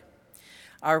Sunday.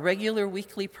 Our regular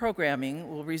weekly programming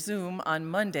will resume on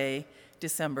Monday,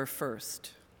 December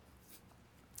 1st.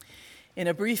 In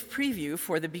a brief preview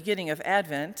for the beginning of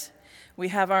Advent, we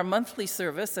have our monthly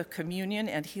service of communion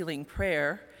and healing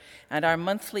prayer and our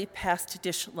monthly past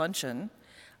dish luncheon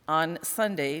on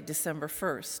Sunday, December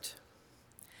 1st.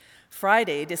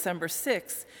 Friday, December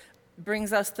 6th,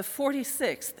 brings us the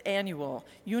 46th annual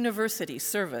University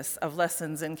Service of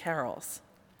Lessons and Carols.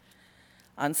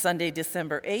 On Sunday,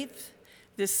 December 8th,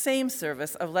 this same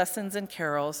service of Lessons and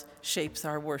Carols shapes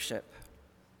our worship.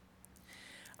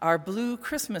 Our Blue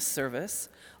Christmas service,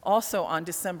 also on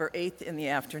December 8th in the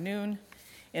afternoon,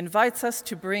 invites us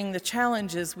to bring the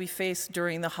challenges we face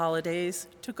during the holidays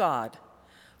to God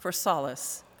for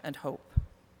solace and hope.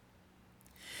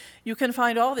 You can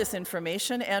find all this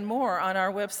information and more on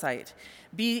our website,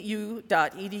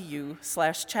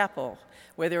 bu.edu/chapel,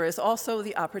 where there is also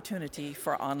the opportunity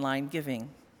for online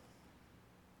giving.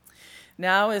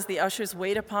 Now, as the ushers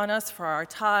wait upon us for our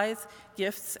tithes,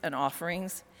 gifts, and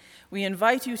offerings, we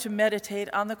invite you to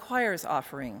meditate on the choir's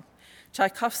offering,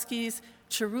 Tchaikovsky's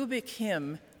Cherubic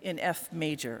Hymn in F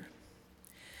major.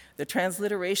 The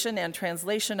transliteration and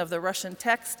translation of the Russian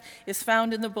text is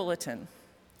found in the bulletin.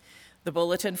 The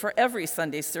bulletin for every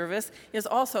Sunday service is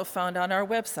also found on our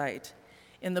website,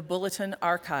 in the Bulletin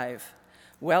Archive,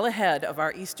 well ahead of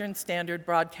our Eastern Standard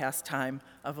broadcast time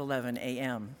of 11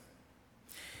 a.m.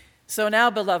 So now,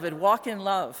 beloved, walk in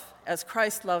love as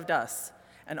Christ loved us,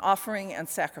 an offering and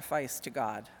sacrifice to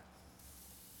God.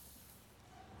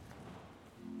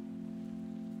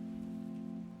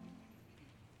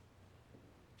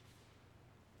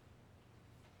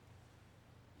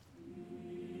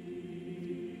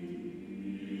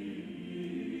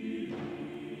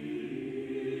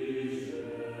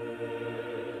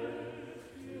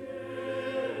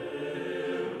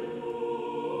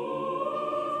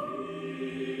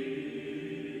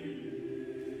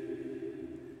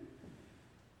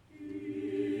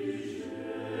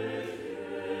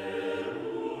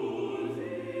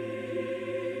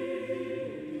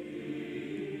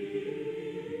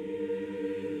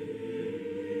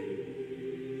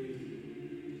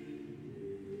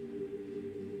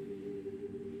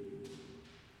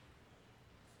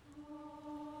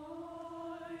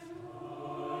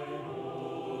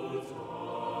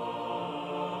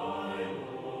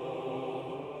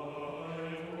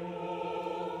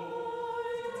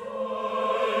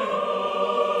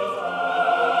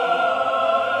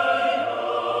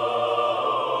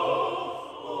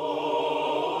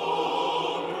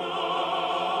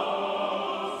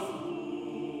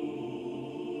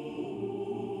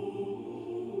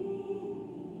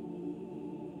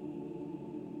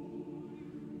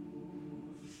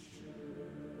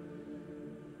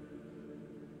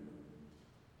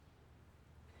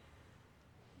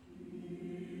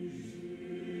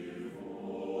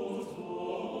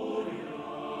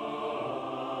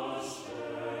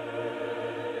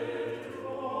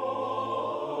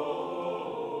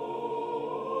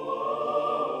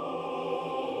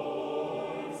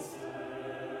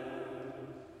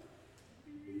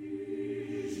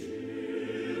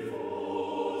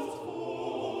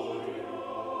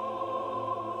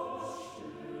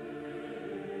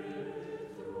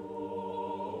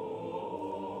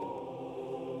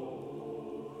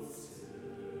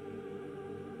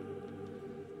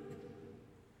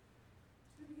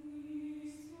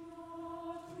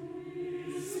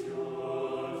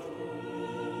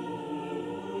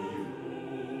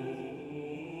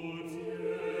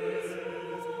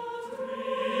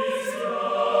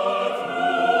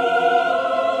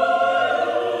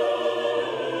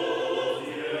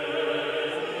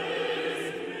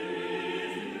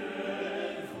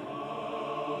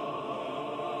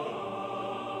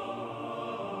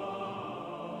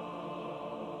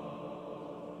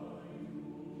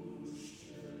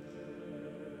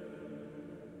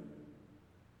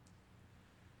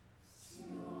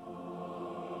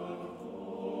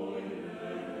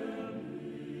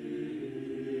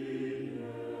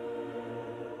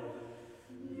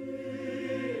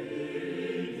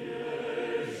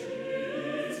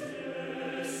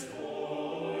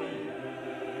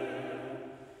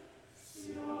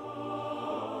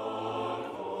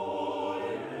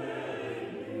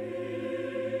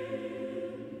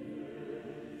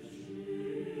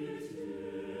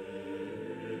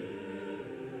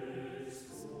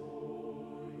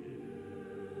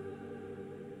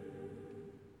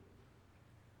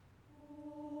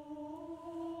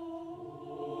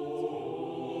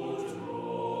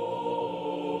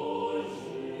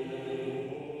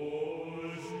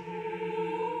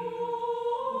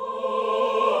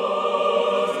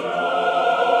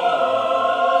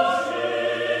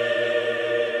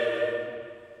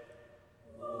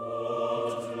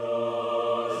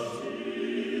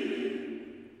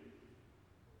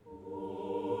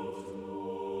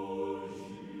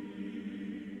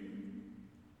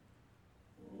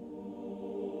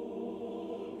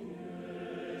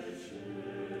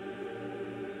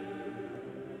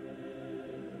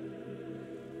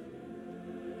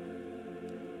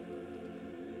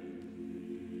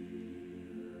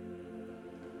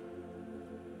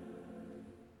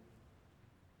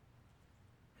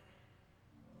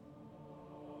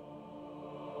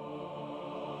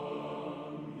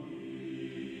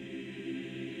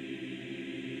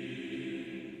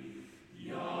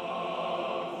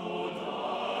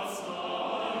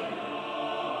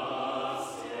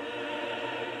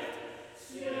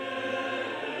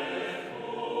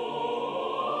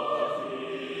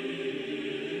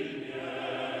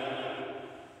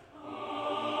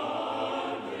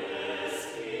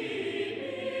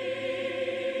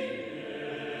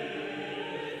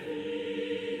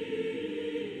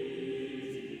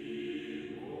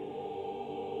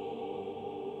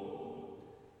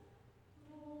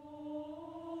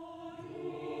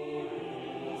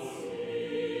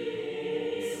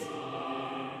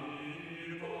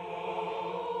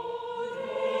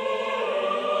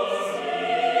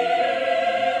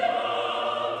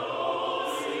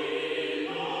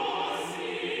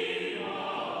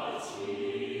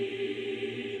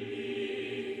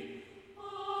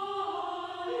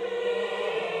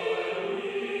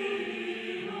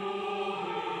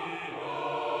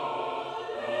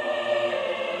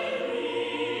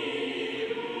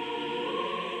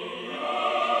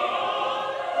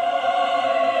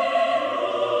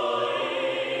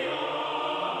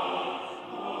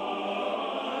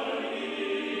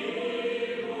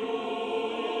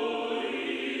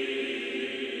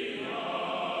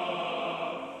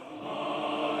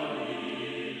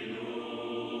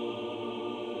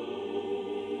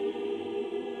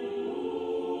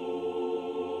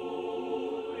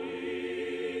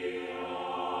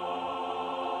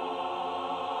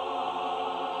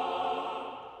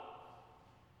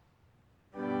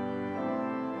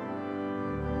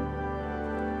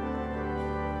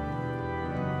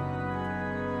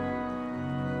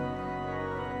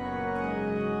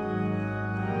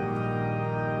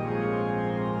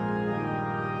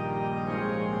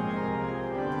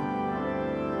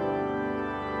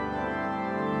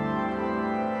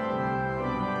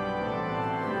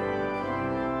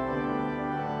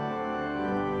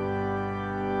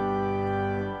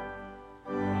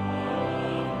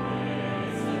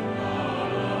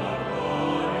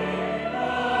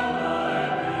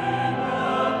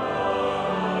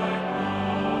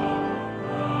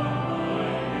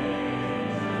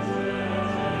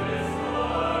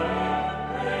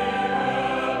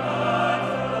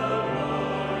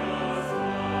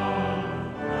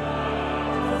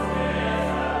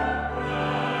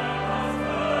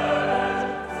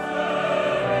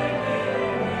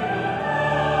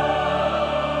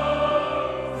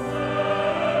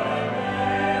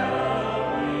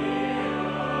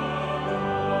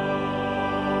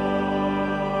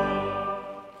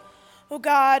 O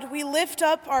God, we lift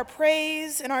up our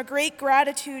praise and our great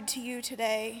gratitude to you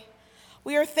today.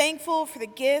 We are thankful for the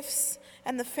gifts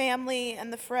and the family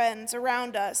and the friends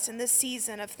around us in this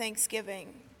season of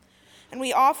Thanksgiving. And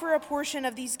we offer a portion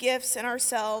of these gifts and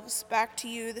ourselves back to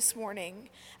you this morning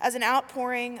as an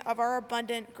outpouring of our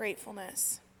abundant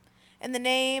gratefulness. In the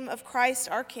name of Christ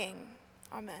our King,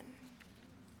 amen.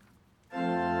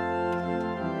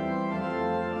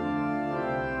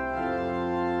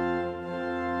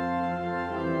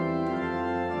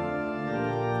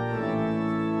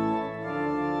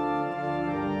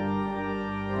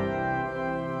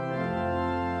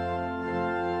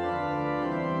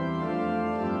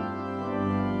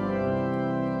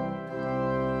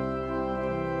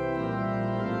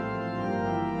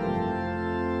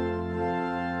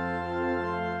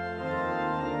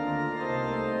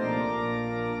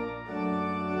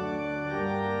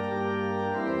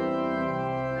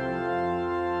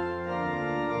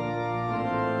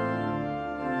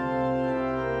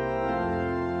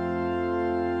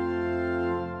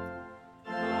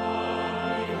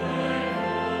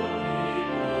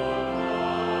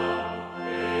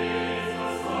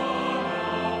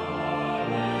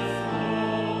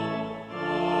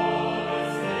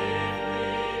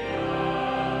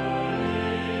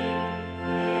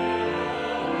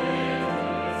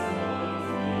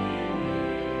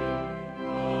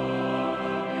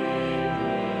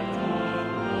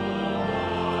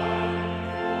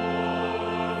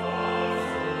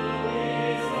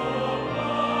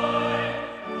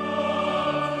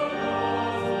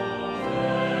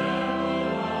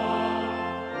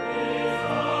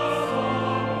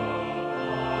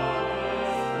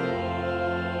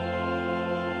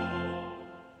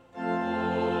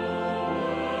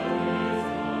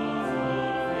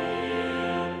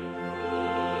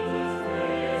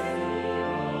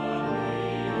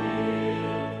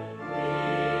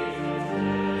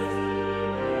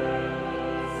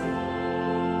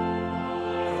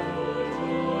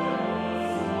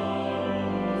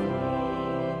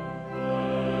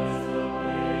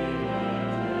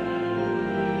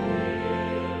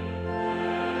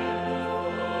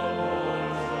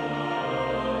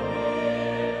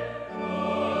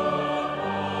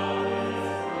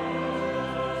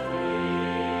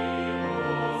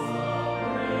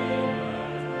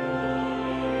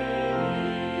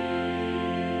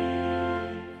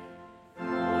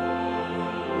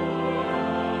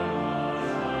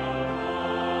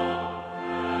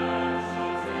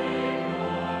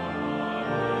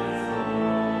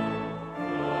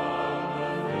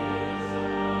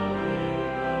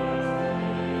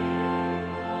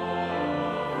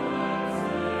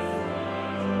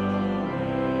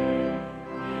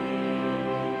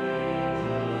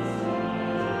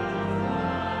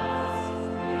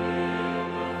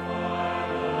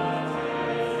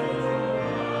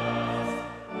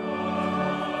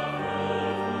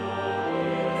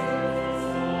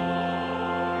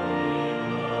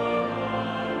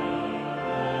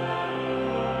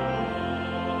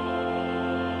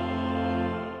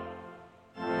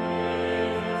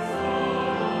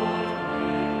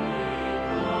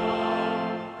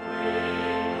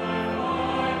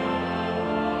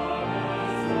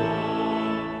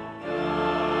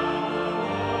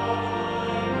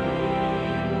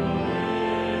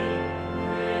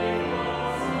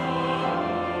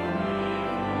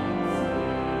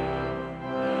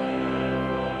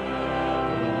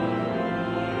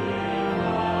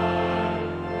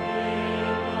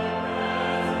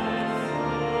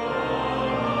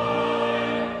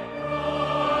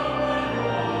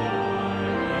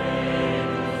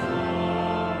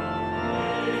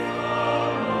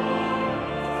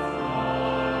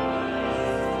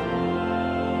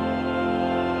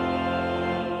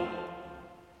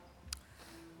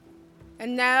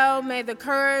 And now may the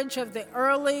courage of the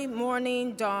early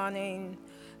morning dawning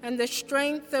and the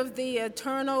strength of the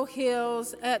eternal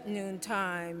hills at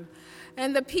noontime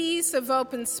and the peace of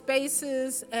open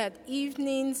spaces at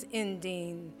evening's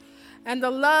ending and the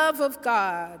love of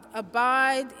God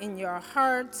abide in your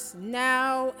hearts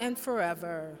now and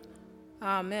forever.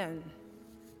 Amen.